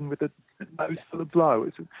bird and with a nose full of blow.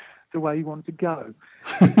 It's the way he wanted to go.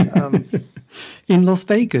 In Las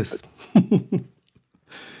Vegas.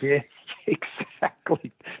 Yeah,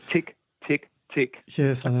 exactly. Tick, tick, tick.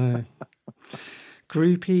 Yes, I know.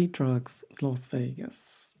 Groupie, drugs, Las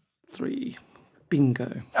Vegas. 3.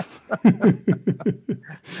 Bingo.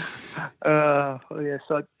 Yes,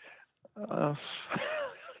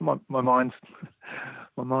 my mind's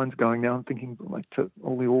going now. I'm thinking like to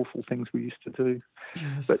all the awful things we used to do.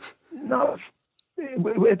 Yes. But no,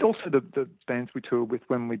 it also the bands we toured with,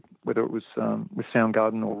 whether it was with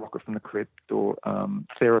Soundgarden or Rocket from the Crypt or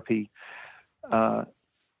Therapy,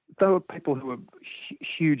 they were people who were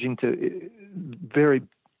huge into, very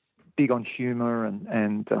big on humour,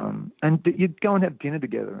 and you'd go and have dinner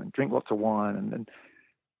together and drink lots of wine and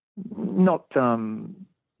not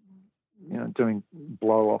doing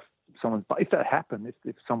blow off someone's. But if that happened,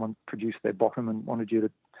 if someone produced their bottom and wanted you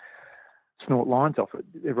to snort lines off it,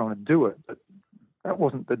 everyone would do it. But that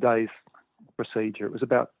wasn't the day's procedure. It was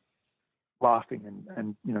about laughing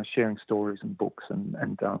and sharing stories and books and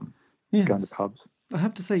Yes. going to pubs. I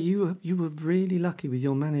have to say, you were really lucky with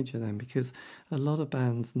your manager then, because a lot of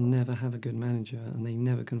bands never have a good manager and they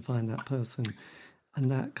never can find that person,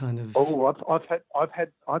 and that kind of. Oh,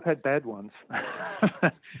 I've had bad ones.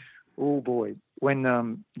 Oh boy, when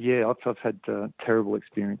I've had terrible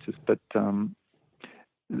experiences, but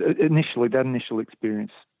that initial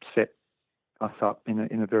experience set us up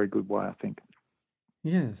in a very good way, I think.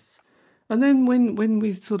 Yes, and then when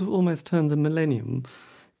we sort of almost turned the millennium.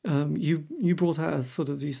 You brought out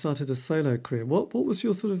you started a solo career. What was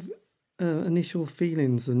your sort of initial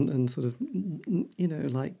feelings and sort of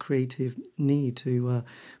like creative need to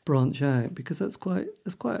branch out, because that's quite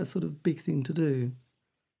a sort of big thing to do.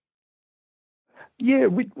 Yeah,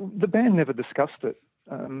 the band never discussed it.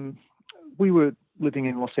 We were living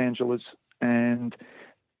in Los Angeles and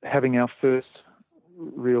having our first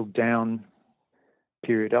real down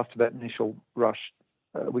period after that initial rush.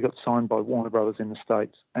 We got signed by Warner Brothers in the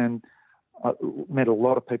States, and I met a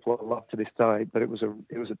lot of people I love to this day. But it was a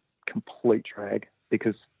complete drag,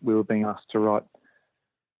 because we were being asked to write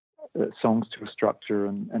songs to a structure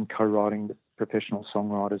and co-writing with professional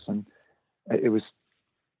songwriters, and it was.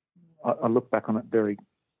 I look back on it very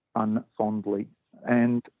unfondly,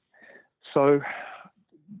 and so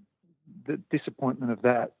the disappointment of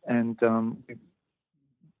that, and we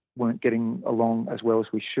weren't getting along as well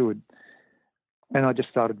as we should. And I just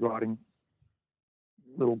started writing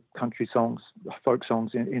little country songs, folk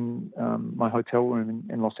songs in my hotel room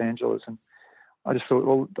in Los Angeles. And I just thought,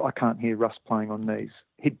 well, I can't hear Russ playing on these.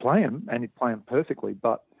 He'd play them, and he'd play them perfectly,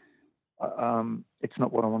 but it's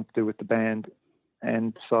not what I want to do with the band.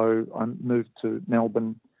 And so I moved to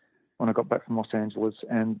Melbourne when I got back from Los Angeles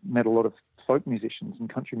and met a lot of folk musicians and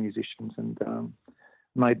country musicians, and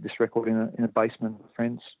made this record in a basement of a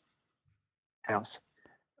friend's house.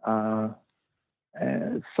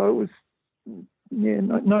 So it was,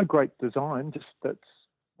 no great design, just that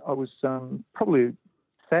I was probably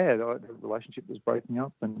sad. The relationship was breaking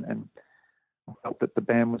up, and I felt that the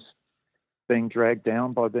band was being dragged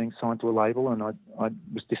down by being signed to a label, and I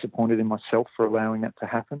was disappointed in myself for allowing that to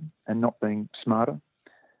happen and not being smarter.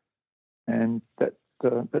 And that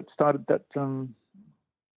started that thing.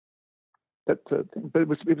 But it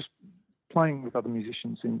was playing with other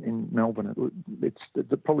musicians in Melbourne. It's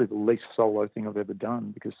probably the least solo thing I've ever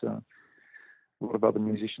done, because a lot of other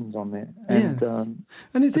musicians on there. And, yes.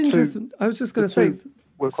 And it's interesting. I was just going to say,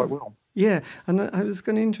 work quite well. Yeah, and I was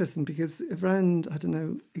going to interesting because around, I don't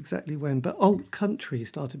know exactly when, but alt country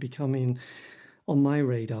started becoming on my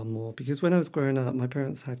radar more, because when I was growing up, my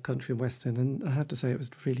parents had country and western, and I have to say it was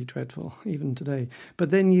really dreadful, even today. But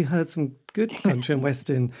then you heard some good country and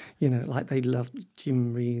western, like they loved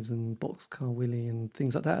Jim Reeves and Boxcar Willie and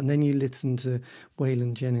things like that. And then you listened to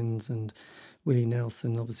Waylon Jennings and Willie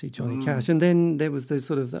Nelson, obviously Johnny Cash. And then there was the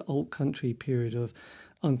sort of the alt country period of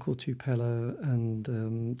Uncle Tupelo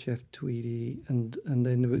and Jeff Tweedy, and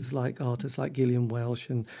then there was like artists like Gillian Welsh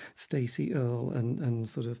and Stacey Earle and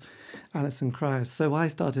sort of Alison Krauss. So I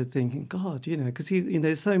started thinking, God, because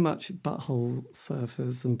there's so much Butthole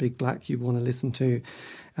Surfers and Big Black you want to listen to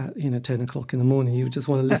at 10 o'clock in the morning. You just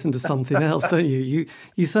want to listen to something else, don't you?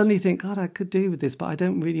 You suddenly think, God, I could do with this, but I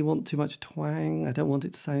don't really want too much twang. I don't want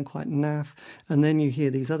it to sound quite naff. And then you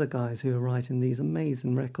hear these other guys who are writing these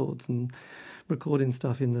amazing records and recording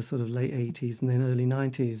stuff in the sort of late 80s and then early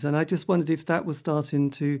 90s. And I just wondered if that was starting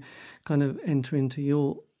to kind of enter into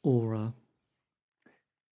your aura.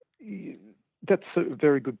 That's a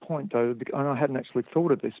very good point, though, and I hadn't actually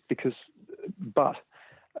thought of this but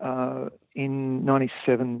in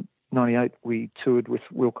 97, 98, we toured with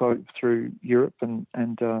Wilco through Europe and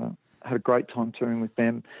had a great time touring with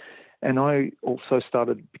them. And I also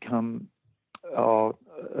started to become a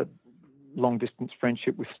long-distance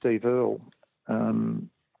friendship with Steve Earle,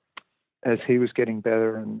 as he was getting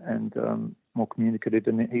better and more communicative,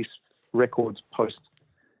 and his records post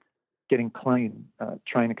Getting Clean,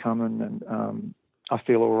 Train a Comin' and I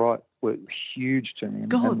Feel All Right were huge to me.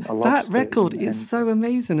 God, that record is so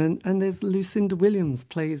amazing. And there's Lucinda Williams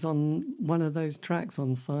plays on one of those tracks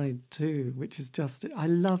on side 2, which is just, I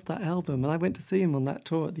love that album. And I went to see him on that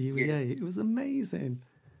tour at the UEA. Yeah. It was amazing.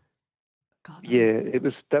 God,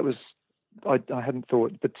 I hadn't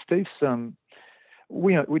thought, but Steve's,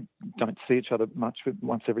 we don't see each other much,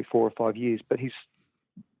 once every 4 or 5 years, but he's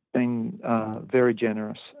been very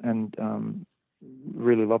generous and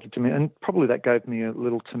really lovely to me, and probably that gave me a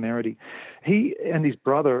little temerity. He and his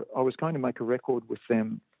brother, I was going to make a record with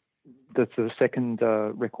them. That's the second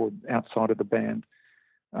record outside of the band.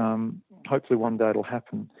 Hopefully one day it'll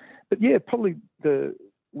happen. But yeah, probably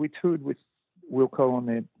we toured with Wilco on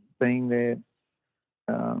their Being There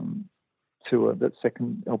tour, that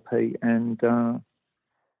second LP, and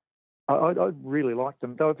I really liked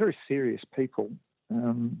them. They were very serious people,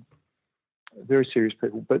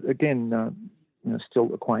 but again,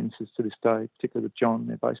 still acquaintances to this day, particularly with John,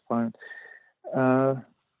 their bass player.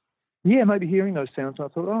 Maybe hearing those sounds, I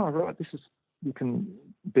thought, oh, right, you can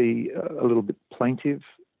be a little bit plaintive,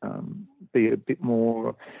 be a bit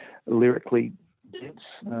more lyrically dense,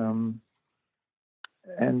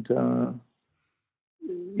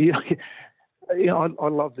 I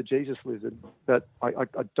love the Jesus Lizard, but I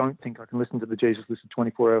don't think I can listen to the Jesus Lizard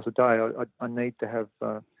 24 hours a day. I need to have,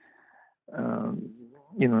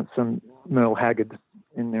 some Merle Haggard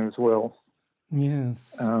in there as well.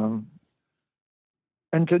 Yes. And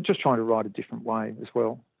just trying to write a different way as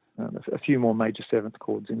well. A few more major seventh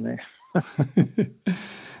chords in there.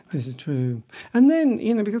 This is true. And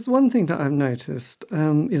then, because one thing that I've noticed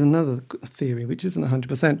is another theory, which isn't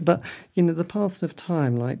 100%, but, the passing of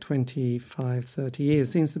time, like 25, 30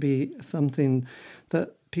 years, seems to be something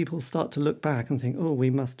that people start to look back and think, oh, we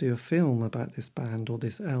must do a film about this band or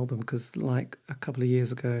this album, because like a couple of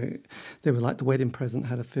years ago, they were like The Wedding Present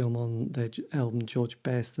had a film on their album George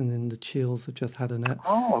Best, and then The Chills have just had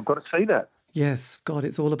Oh, I've got to see that. Yes, God,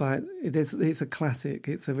 it's all about, it's a classic.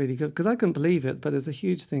 It's a really good, because I couldn't believe it, but there's a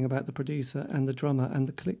huge thing about the producer and the drummer and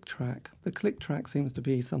the click track. The click track seems to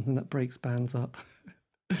be something that breaks bands up.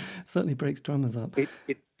 Certainly breaks drummers up. It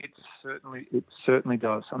certainly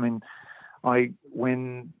does. I mean,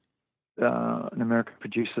 when an American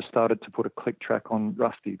producer started to put a click track on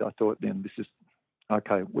Rusty, I thought, then this is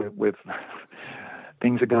okay. We've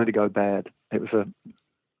things are going to go bad.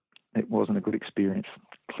 It wasn't a good experience.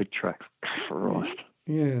 Click tracks, Christ.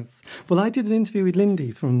 Yes. Well, I did an interview with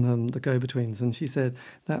Lindy from the Go-Betweens, and she said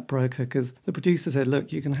that broke her because the producer said,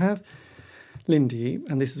 look, you can have Lindy,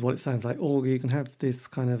 and this is what it sounds like, or you can have this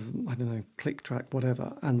kind of, I don't know, click track,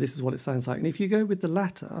 whatever, and this is what it sounds like. And if you go with the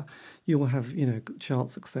latter, you'll have,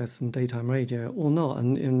 chart success and daytime radio or not.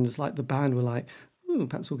 And it's like the band were like, oh,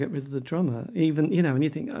 perhaps we'll get rid of the drummer. Even, and you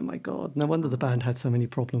think, oh my God, no wonder the band had so many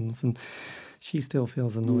problems. And she still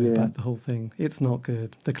feels annoyed about the whole thing. It's not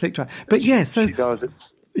good, the click track. But yeah, so... She does.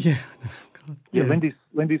 Yeah. God, yeah.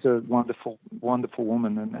 Lindy's a wonderful, wonderful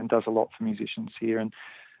woman and does a lot for musicians here. And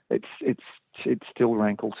it still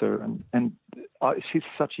rankles her. And she's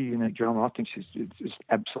such a unique drummer. I think she's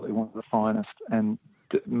absolutely one of the finest and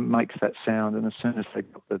makes that sound. And as soon as they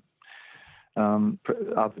got the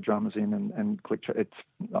other drummers in and click track,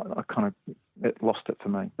 it lost it for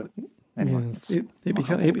me. But Anyway,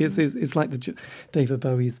 yes, it's like David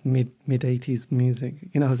Bowie's mid 80s music.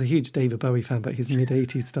 You know, I was a huge David Bowie fan, but his mid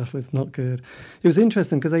 80s stuff was not good. It was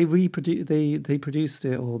interesting because they produced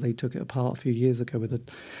it, or they took it apart a few years ago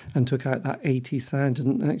and took out that 80s sound,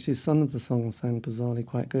 and actually some of the songs sound bizarrely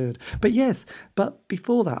quite good. But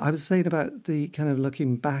before that, I was saying about the kind of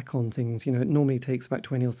looking back on things. You know, it normally takes about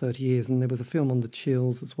 20 or 30 years, and there was a film on the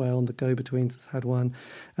Chills as well, and the Go-Betweens has had one,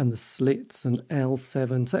 and the Slits and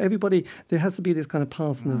L7. So everybody, there has to be this kind of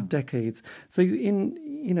passing of decades. So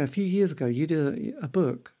a few years ago, you did a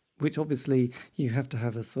book, which obviously you have to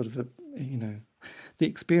have a sort of the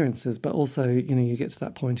experiences, but also, you get to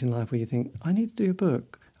that point in life where you think, I need to do a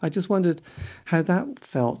book. I just wondered how that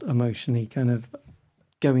felt emotionally, kind of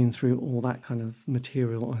going through all that kind of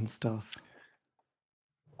material and stuff.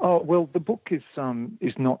 Oh, well, the book is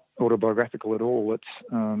not autobiographical at all. It's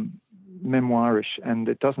memoirish, and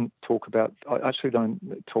it doesn't talk about. I actually don't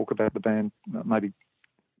talk about the band maybe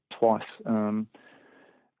twice.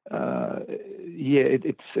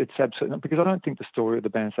 It's absolutely not, because I don't think the story of the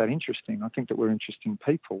band's that interesting. I think that we're interesting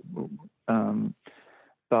people,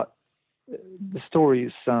 but the story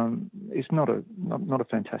is not a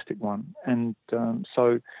fantastic one, and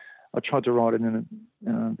so I tried to write it in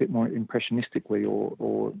a bit more impressionistically,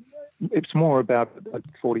 or it's more about a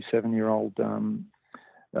 47-year-old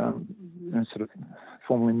sort of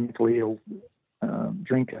formerly mentally ill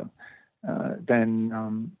drinker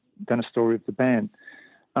than a story of the band,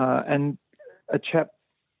 and a chap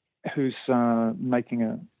who's making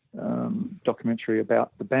a documentary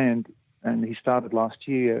about the band, and he started last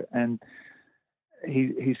year, and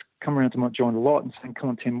he's come around to my joint a lot and saying, "Come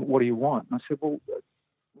on, Tim, what do you want?" And I said, "Well,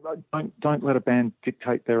 don't let a band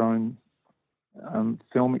dictate their own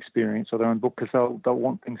film experience or their own book, because they'll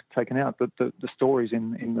want things taken out. But the stories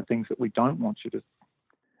in the things that we don't want you to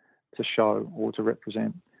show or to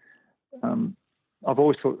represent." I've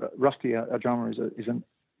always thought Rusty, our drummer, is an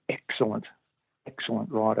excellent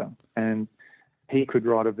writer, and he could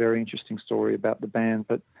write a very interesting story about the band,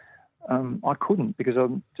 but I couldn't, because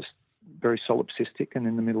I'm just very solipsistic and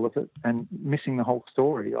in the middle of it and missing the whole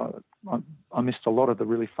story. I missed a lot of the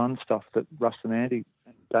really fun stuff that Russ and Andy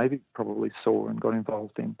and David probably saw and got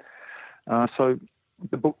involved in. So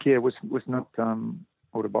the book, was not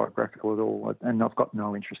autobiographical at all, and I've got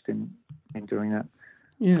no interest in doing that.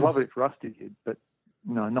 Yes. I'd love it if Rusty did, but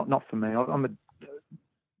no, not for me. I'm a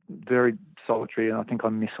very solitary, and I think I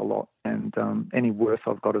miss a lot. And any worth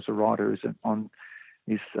I've got as a writer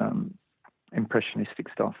is impressionistic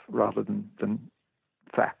stuff rather than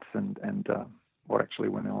facts and what actually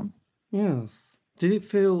went on. Yes. Did it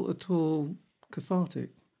feel at all cathartic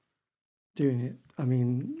doing it? I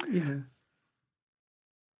mean,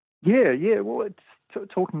 Yeah. Well, it's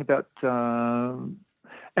talking about,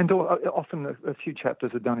 and often a few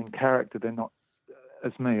chapters are done in character. They're not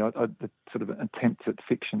as me. I sort of attempts at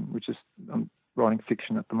fiction, which is I'm writing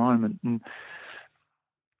fiction at the moment, and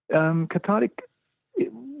cathartic.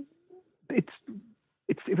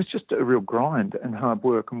 It was just a real grind and hard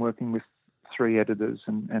work, and working with 3 editors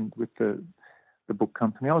and with the book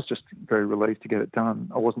company. I was just very relieved to get it done.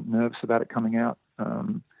 I wasn't nervous about it coming out,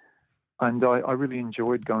 and I really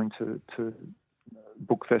enjoyed going to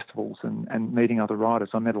book festivals and meeting other writers.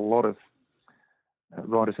 I met a lot of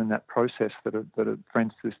writers in that process that are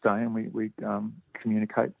friends to this day, and we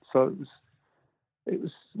communicate. So it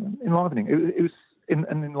was enlivening. It was an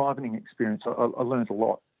enlivening experience. I learned a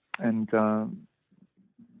lot. And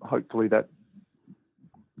hopefully that,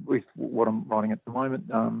 with what I'm writing at the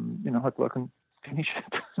moment, hopefully I can finish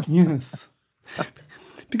it. Yes.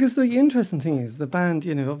 Because the interesting thing is, the band,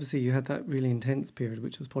 obviously you had that really intense period,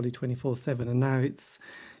 which was probably 24/7, and now it's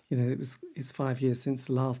 5 years since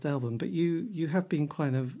the last album. But you have been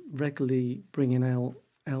kind of regularly bringing out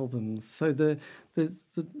albums, so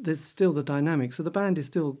there's still the dynamic. So the band is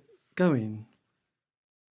still going.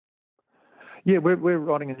 Yeah, we're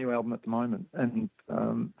writing a new album at the moment, and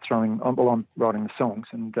I'm writing the songs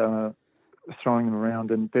and throwing them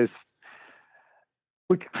around, and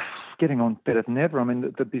we're getting on better than ever. I mean,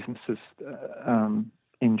 the business is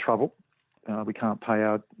in trouble. We can't pay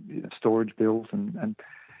our storage bills and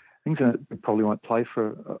things, and we probably won't play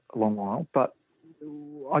for a long while. But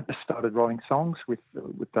I just started writing songs with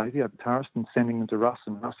Davey, our guitarist, and sending them to Russ,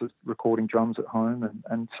 and Russ is recording drums at home,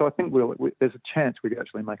 and so I think there's a chance we could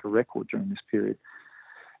actually make a record during this period.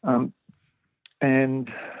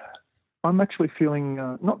 And I'm actually feeling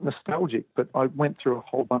not nostalgic, but I went through a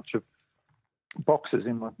whole bunch of boxes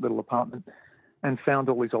in my little apartment and found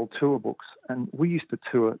all these old tour books, and we used to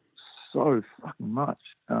tour so fucking much,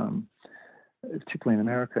 particularly in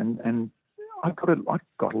America, and I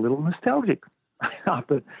got a little nostalgic.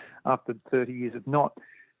 after 30 years of not.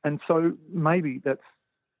 And so maybe that's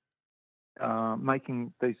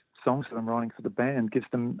making these songs that I'm writing for the band gives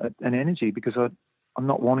them an energy, because I'm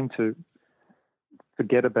not wanting to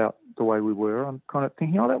forget about the way we were. I'm kind of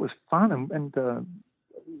thinking, oh, that was fun, and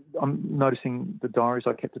I'm noticing the diaries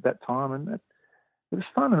I kept at that time, and it was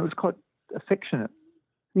fun, and it was quite affectionate.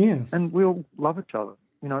 Yes. And we all love each other,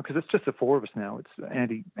 because it's just the four of us now. It's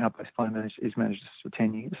Andy, our bass player, has managed us for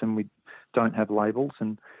 10 years, and we don't have labels,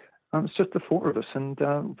 and it's just the four of us. And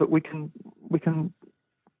but we can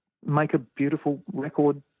make a beautiful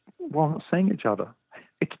record while not seeing each other.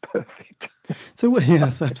 It's perfect. So,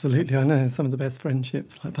 yes, absolutely. I know some of the best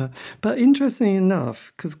friendships like that. But interestingly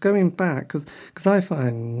enough, because going back, because I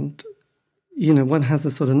find, one has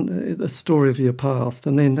a sort of a story of your past,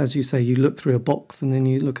 and then, as you say, you look through a box, and then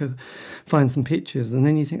you find some pictures, and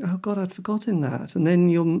then you think, oh God, I'd forgotten that, and then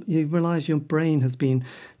you realise your brain has been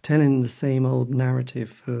telling the same old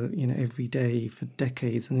narrative for every day for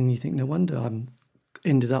decades, and then you think, no wonder I'm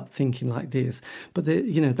ended up thinking like this. But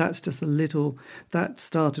that's just a little, that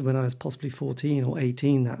started when I was possibly 14 or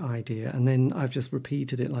 18, that idea, and then I've just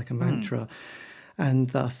repeated it like a mantra. And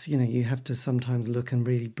thus, you have to sometimes look and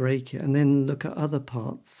really break it, and then look at other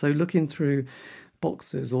parts. So looking through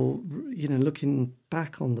boxes, or looking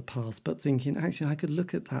back on the past, but thinking, actually, I could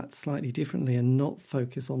look at that slightly differently and not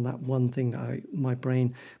focus on that one thing that my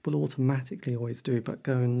brain will automatically always do, but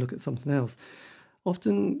go and look at something else,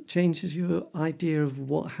 often changes your idea of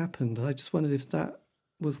what happened. I just wondered if that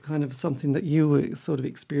was kind of something that you were sort of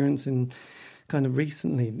experiencing kind of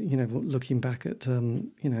recently, looking back at,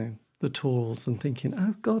 the tours and thinking,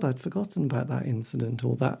 oh God, I'd forgotten about that incident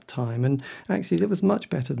or that time. And actually it was much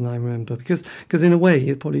better than I remember, because in a way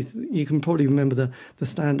you can probably remember the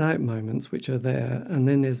standout moments which are there. And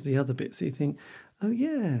then there's the other bits that you think, oh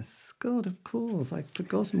yes, God, of course, I'd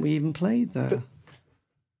forgotten we even played there.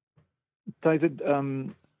 David,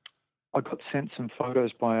 I got sent some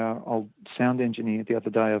photos by our old sound engineer the other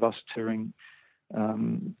day of us touring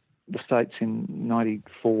the States in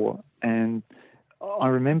 '94, and I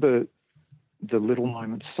remember the little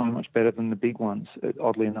moments so much better than the big ones,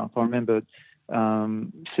 oddly enough. I remember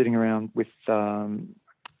sitting around with the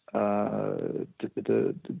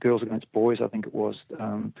Girls Against Boys, I think it was,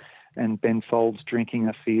 and Ben Folds drinking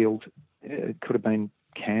a field. It could have been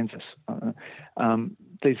Kansas.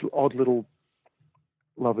 These odd little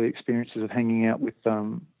lovely experiences of hanging out with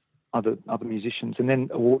other musicians, and then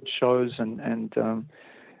award shows, and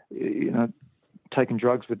taking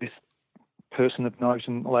drugs with this person of note,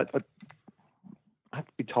 and all that. I have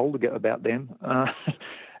to be told to go about them.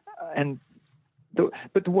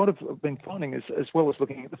 But what I've been finding is, as well as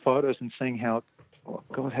looking at the photos and seeing how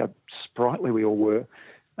sprightly we all were,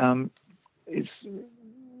 is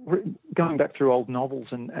going back through old novels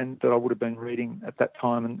and that I would have been reading at that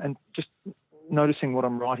time, and just noticing what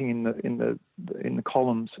I'm writing in the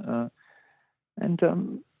columns,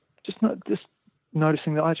 and just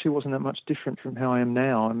noticing that I actually wasn't that much different from how I am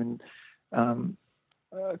now. I mean,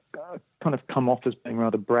 I kind of come off as being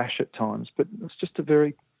rather brash at times, but it's just a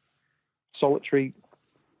very solitary,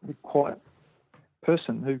 quiet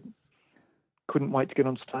person who couldn't wait to get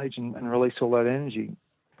on stage and release all that energy.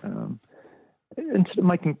 Instead of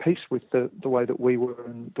making peace with the way that we were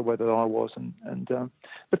and the way that I was,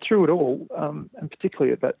 but through it all, and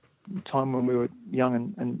particularly at that time when we were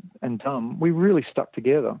young and dumb, we really stuck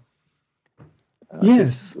together.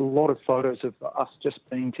 Yes, a lot of photos of us just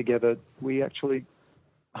being together. We actually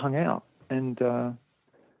hung out, and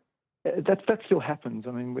that still happens.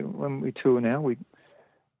 I mean, when we tour now, we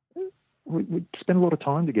spend a lot of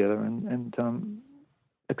time together and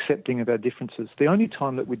accepting of our differences. The only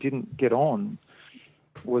time that we didn't get on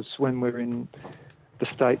was when we were in the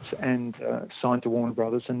States and signed to Warner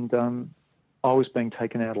Brothers, and I was being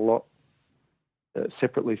taken out a lot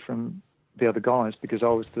separately from the other guys because I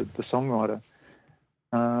was the songwriter.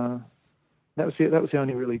 That was the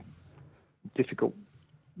only really difficult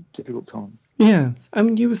time. Yeah, I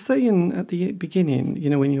mean, you were saying at the beginning,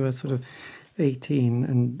 when you were sort of 18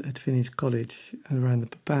 and had finished college and around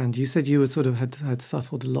the band, you said you were sort of had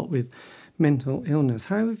suffered a lot with mental illness.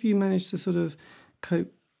 How have you managed to sort of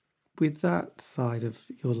cope with that side of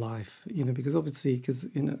your life? Because obviously,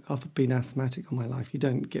 I've been asthmatic all my life. You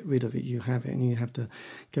don't get rid of it, you have it, and you have to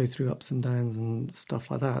go through ups and downs and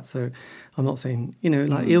stuff like that. So I'm not saying,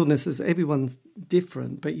 like illnesses, everyone's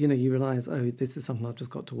different, but, you realise, oh, this is something I've just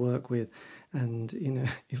got to work with. And,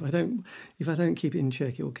 if I don't keep it in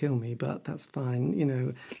check, it will kill me, but that's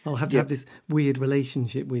fine. I'll have to have this weird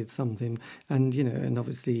relationship with something. And, and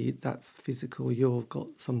obviously that's physical. You've got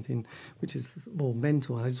something which is more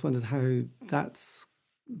mental. I just wondered how that's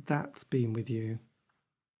that's been with you?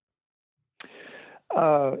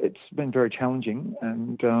 It's been very challenging,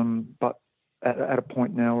 and but at a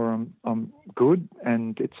point now where I'm good,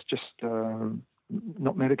 and it's just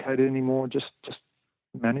not medicated anymore. Just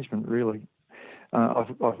management, really.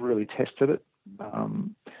 I've really tested it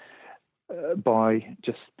by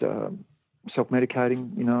just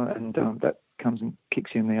self-medicating, and that comes and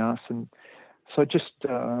kicks you in the arse, and so just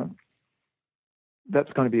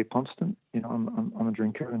that's going to be a constant. I'm a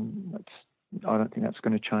drinker, and I don't think that's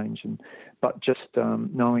going to change. But just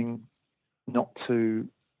knowing not to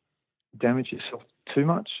damage yourself too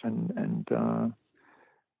much, and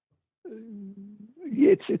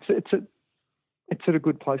it's at a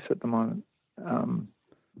good place at the moment.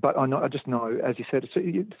 But I just know, as you said,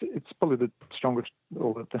 it's probably the strongest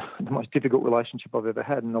or the most difficult relationship I've ever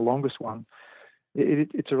had, and the longest one.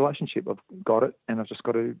 It's a relationship. I've got it, and I've just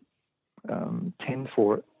got to tend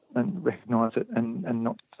for it and recognise it, and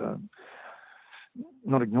not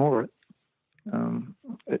ignore it.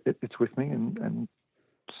 It's with me, and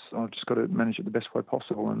so I've just got to manage it the best way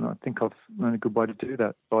possible. And I think I've known a good way to do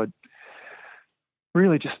that by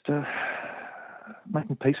really just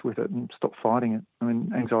making peace with it and stop fighting it. I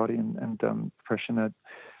mean, anxiety and depression, that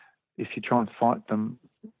if you try and fight them,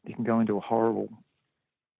 you can go into a horrible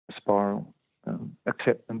spiral.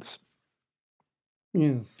 Acceptance,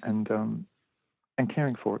 yes, and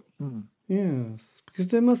caring for it. Yes,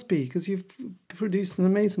 because you've produced an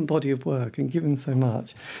amazing body of work and given so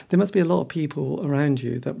much. There must be a lot of people around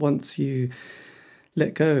you that once you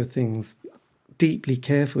let go of things, deeply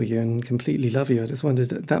care for you and completely love you. I just wondered,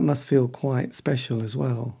 that must feel quite special as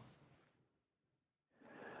well.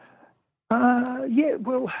 Yeah,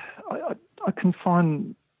 well, I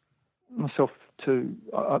confine myself to.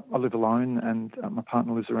 I live alone, and my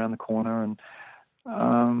partner lives around the corner, and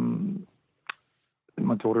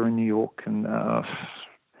my daughter in New York, and I've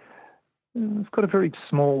got a very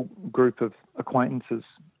small group of acquaintances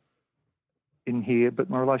in here, but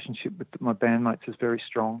my relationship with my bandmates is very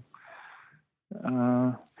strong.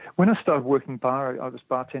 When I started working bar, I was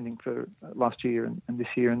bartending for last year and this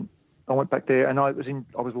year, and I went back there, and I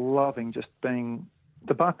was loving just being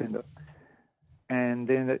the bartender. And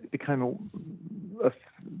then it became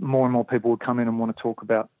more and more people would come in and want to talk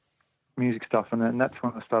about music stuff, and that's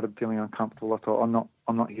when I started feeling uncomfortable. I thought, I'm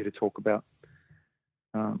not here to talk about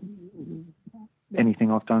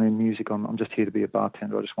anything I've done in music. I'm just here to be a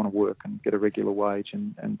bartender. I just want to work and get a regular wage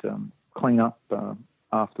and clean up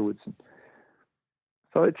afterwards. And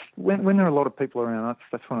so it's when there are a lot of people around,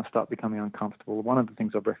 that's when I start becoming uncomfortable. One of the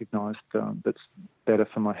things I've recognised that's better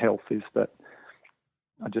for my health is that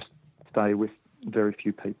I just stay with very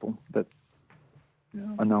few people that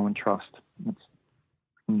I know and trust.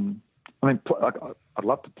 I mean, I'd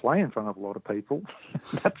love to play in front of a lot of people.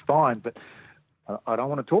 That's fine, but I don't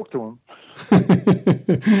want to talk to them.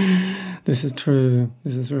 This is true.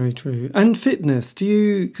 This is very true. And fitness,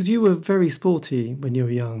 because you were very sporty when you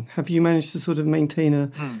were young, have you managed to sort of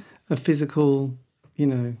maintain a physical,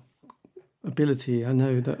 ability? I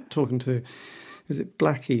know that talking to, is it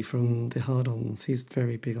Blackie from the Hard-Ons? He's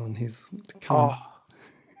very big on his...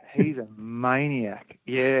 He's a maniac.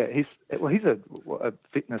 Yeah, he's a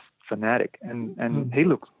fitness fanatic, and he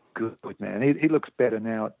looks good, man. He looks better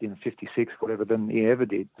now at 56, whatever, than he ever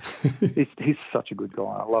did. He's such a good guy.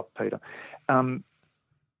 I love Peter. Well,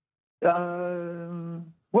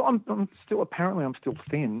 I'm still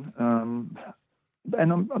thin, and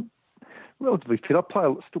I'm relatively fit. I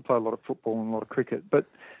still play a lot of football and a lot of cricket, but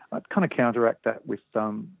I kind of counteract that with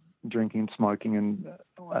drinking and smoking, and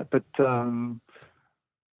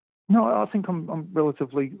no, I think I'm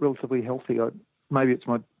relatively healthy. Maybe it's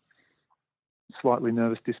my slightly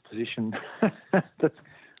nervous disposition that's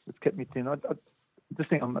kept me thin. I just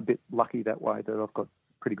think I'm a bit lucky that way, that I've got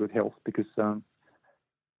pretty good health, because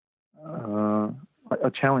I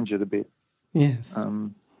challenge it a bit. Yes.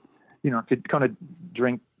 I could kind of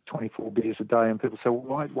drink 24 beers a day, and people say,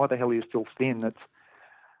 well, why the hell are you still thin?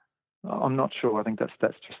 I'm not sure. I think that's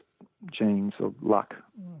just genes or luck.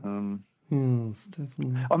 Yes,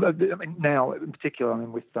 definitely. I mean, now in particular,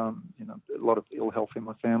 with a lot of ill health in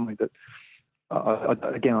my family, that I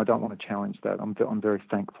don't want to challenge that. I'm very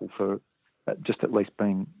thankful for just at least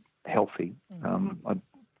being healthy. I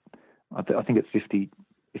think at 50,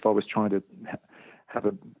 if I was trying to have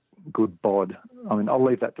a good bod, I'll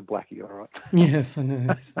leave that to Blackie. All right. Yes, I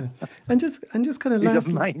know. and just kind of he's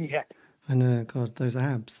a maniac. I know, God, those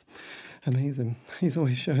abs, amazing. He's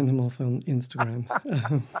always showing them off on Instagram.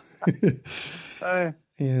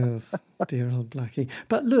 Yes, dear old Blackie.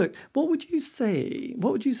 But look, what would you say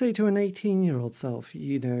to an 18-year-old self?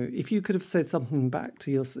 If you could have said something back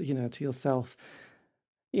to your, to yourself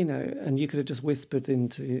you know, and you could have just whispered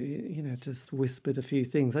into, you know, just whispered a few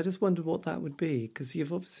things. I just wondered what that would be, because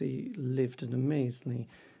you've obviously lived an amazingly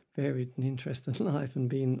varied and interesting life and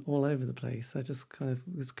been all over the place. I just kind of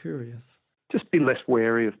was curious. Just be less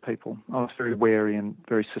wary of people. I was very wary and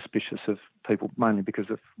very suspicious of people, mainly because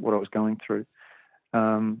of what I was going through.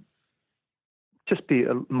 Just be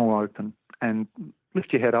more open and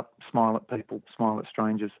lift your head up, smile at people, smile at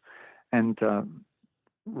strangers, and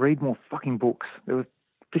read more fucking books. There were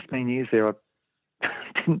 15 years there I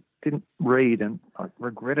didn't read, and I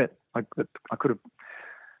regret it. I could have.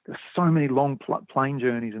 There's so many long plane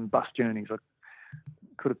journeys and bus journeys. I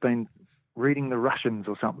could have been reading the Russians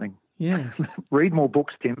or something. Yes. Read more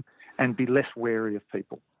books, Tim, and be less wary of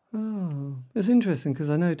people. Oh, it's interesting, because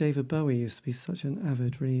I know David Bowie used to be such an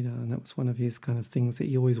avid reader, and that was one of his kind of things that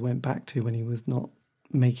he always went back to when he was not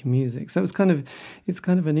making music. So it's kind of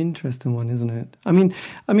an interesting one, isn't it? I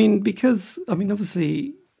mean, because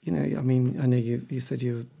obviously, you know, I know you said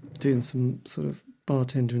you were doing some sort of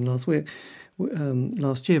bartending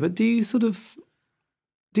last year, but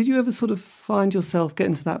did you ever sort of find yourself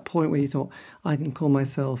getting to that point where you thought, I can call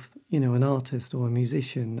myself, you know, an artist or a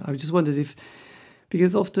musician? I just wondered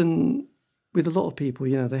because often with a lot of people,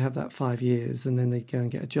 you know, they have that 5 years and then they go and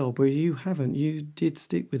get a job, where you haven't. You did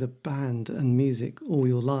stick with a band and music all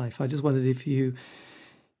your life. I just wondered if you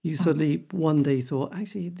suddenly one day thought,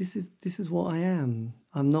 actually, this is what I am.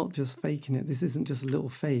 I'm not just faking it. This isn't just a little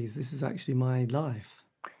phase. This is actually my life.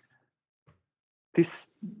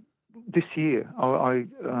 This year, I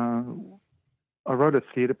wrote a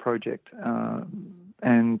theatre project,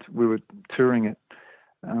 and we were touring it.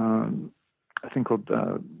 I think called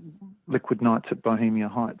Liquid Nights at Bohemia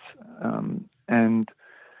Heights, and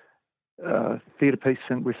theatre piece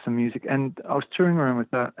with some music. And I was touring around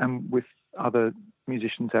with that and with other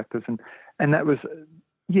musicians, actors, and that was,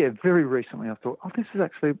 very recently I thought, this is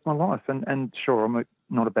actually my life. And sure, I'm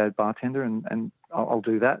not a bad bartender, and I'll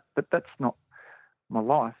do that, but that's not my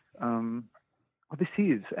life. This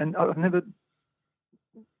is, and I've never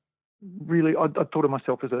really. I thought of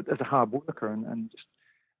myself as a hard worker, and just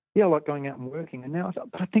I like going out and working. And now,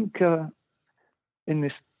 but I think in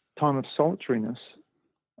this time of solitariness,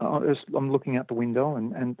 I'm looking out the window,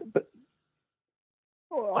 but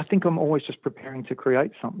I think I'm always just preparing to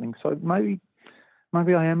create something. So maybe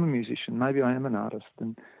I am a musician, maybe I am an artist,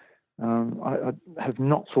 and I have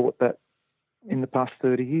not thought that in the past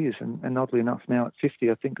 30 years, and oddly enough, now at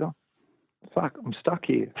 50, I think, fuck, I'm stuck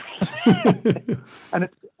here, and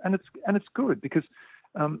it's good, because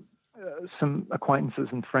some acquaintances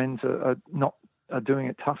and friends are doing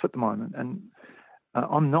it tough at the moment, and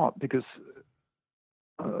I'm not, because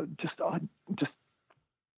just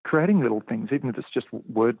creating little things, even if it's just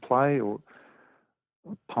wordplay or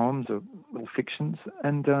poems or little fictions,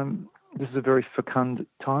 and this is a very fecund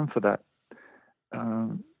time for that.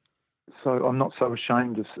 So I'm not so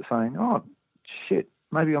ashamed of saying, oh, shit,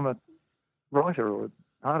 maybe I'm a writer or an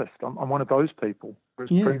artist. I'm one of those people.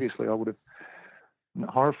 Whereas previously I would have been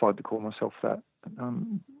horrified to call myself that.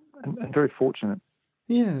 And very fortunate.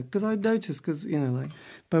 Yeah, because I noticed, you know, like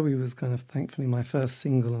Bowie was kind of, thankfully, my first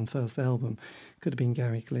single and first album. Could have been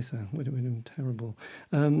Gary Glitter, would have been terrible.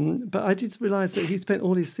 But I did realise that he spent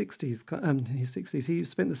all his 60s, he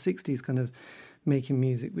spent the 60s kind of making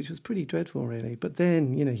music, which was pretty dreadful, really. But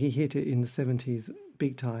then, you know, he hit it in the 70s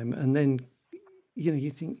big time. And then, you know, you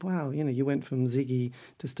think, wow, you know, you went from Ziggy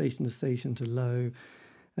to Station to Low.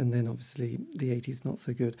 And then, obviously, the 80s, not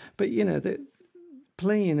so good. But, you know,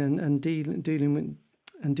 playing and dealing with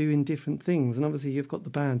and doing different things. And obviously you've got the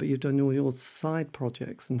band, but you've done all your side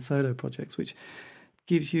projects and solo projects, which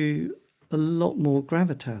gives you a lot more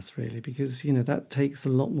gravitas, really, because, you know, that takes a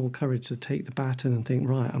lot more courage to take the baton and think,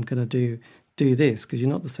 right, I'm going to do this, because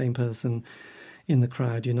you're not the same person in the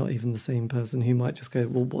crowd. You're not even the same person who might just go,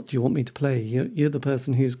 well, what do you want me to play? You're the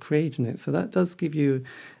person who's creating it. So that does give you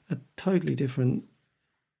a totally different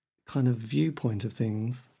kind of viewpoint of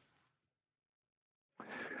things.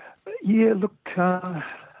 Yeah, look,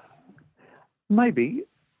 maybe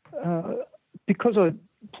because I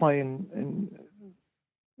play in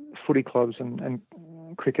footy clubs and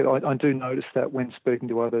cricket, I do notice that when speaking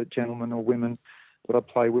to other gentlemen or women that I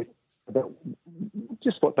play with about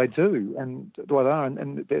just what they do and what they are,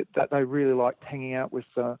 and that they really like hanging out with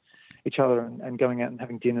each other and going out and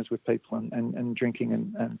having dinners with people and drinking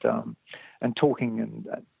and talking, and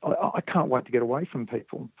I can't wait to get away from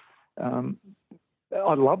people.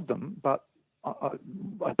 I love them, but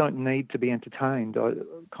I don't need to be entertained.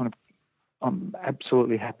 I'm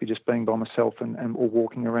absolutely happy just being by myself and or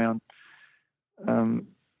walking around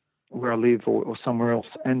where I live or somewhere else,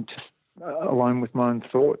 and just alone with my own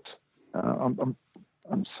thoughts. I'm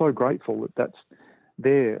I'm so grateful that that's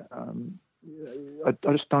there. I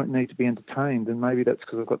just don't need to be entertained, and maybe that's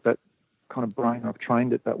because I've got that kind of brain. I've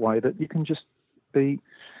trained it that way that you can just be,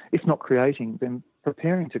 if not creating, then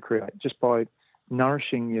preparing to create just by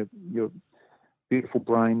nourishing your beautiful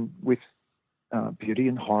brain with beauty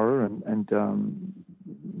and horror and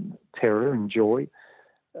terror and joy.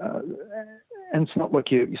 And it's not like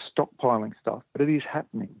you're stockpiling stuff, but it is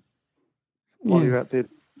happening while you're out there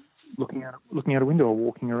looking out a window or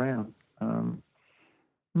walking around.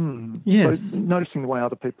 Yes. So noticing the way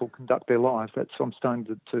other people conduct their lives, I'm starting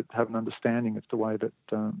to have an understanding of the way that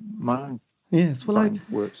my own brain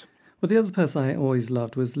works. Well, the other person I always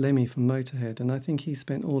loved was Lemmy from Motorhead, and I think he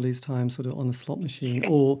spent all his time sort of on a slot machine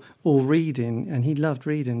or reading, and he loved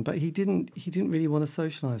reading, but he didn't really want to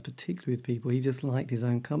socialise, particularly with people. He just liked his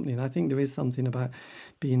own company, and I think there is something about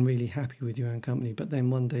being really happy with your own company, but then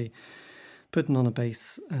one day putting on a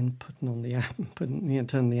bass and putting on the amp,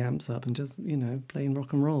 turning the amps up and just, playing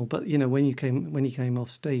rock and roll. But, when he came off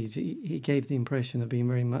stage, he gave the impression of being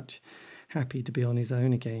very much happy to be on his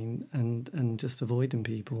own again and just avoiding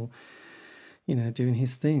people, doing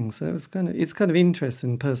his thing. So it's kind of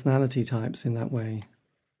interesting personality types in that way.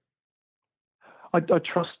 I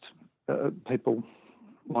trust people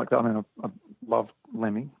like that. I mean, I love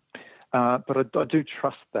Lemmy, but I do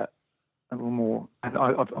trust that a little more, and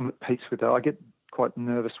I'm at peace with that. I get quite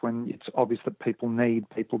nervous when it's obvious that people need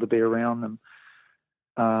people to be around them.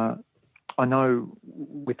 I know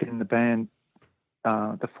within the band,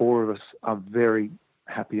 the four of us are very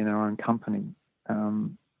happy in our own company,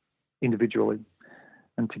 individually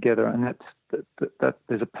and together, and that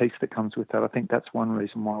there's a peace that comes with that. I think that's one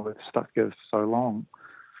reason why we've stuck together for so long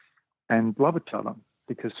and love each other,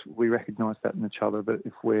 because we recognise that in each other. That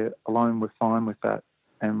if we're alone, we're fine with that,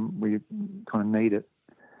 and we kind of need it.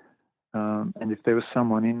 And if there was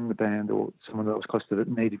someone in the band or someone that was close to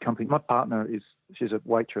that needed company, my partner she's a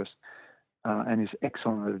waitress. And is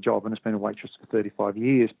excellent at a job and has been a waitress for 35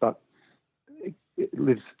 years, but it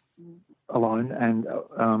lives alone and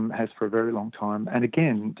has for a very long time. And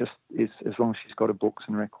again, just is, as long as she's got her books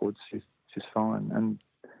and records, she's fine. And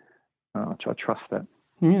I trust that.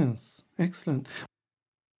 Yes, excellent.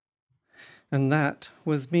 And that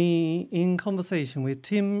was me in conversation with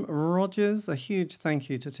Tim Rogers. A huge thank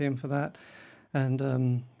you to Tim for that.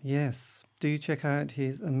 And yes, do check out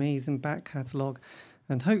his amazing back catalogue,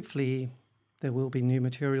 and hopefully there will be new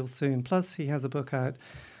material soon. Plus, he has a book out.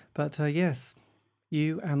 But yes,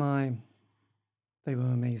 You Am I. They were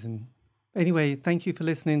amazing. Anyway, thank you for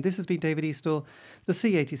listening. This has been David Eastaugh, the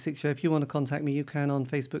C86 Show. If you want to contact me, you can on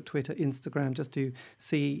Facebook, Twitter, Instagram. Just do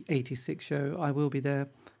C86 Show. I will be there.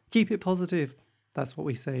 Keep it positive. That's what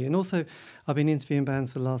we say. And also, I've been interviewing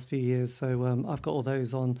bands for the last few years. So I've got all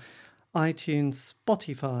those on iTunes,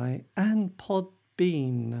 Spotify, and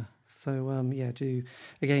Podbean. So, do,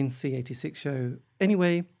 again, C86 Show.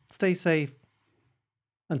 Anyway, stay safe.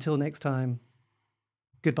 Until next time,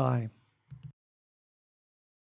 goodbye.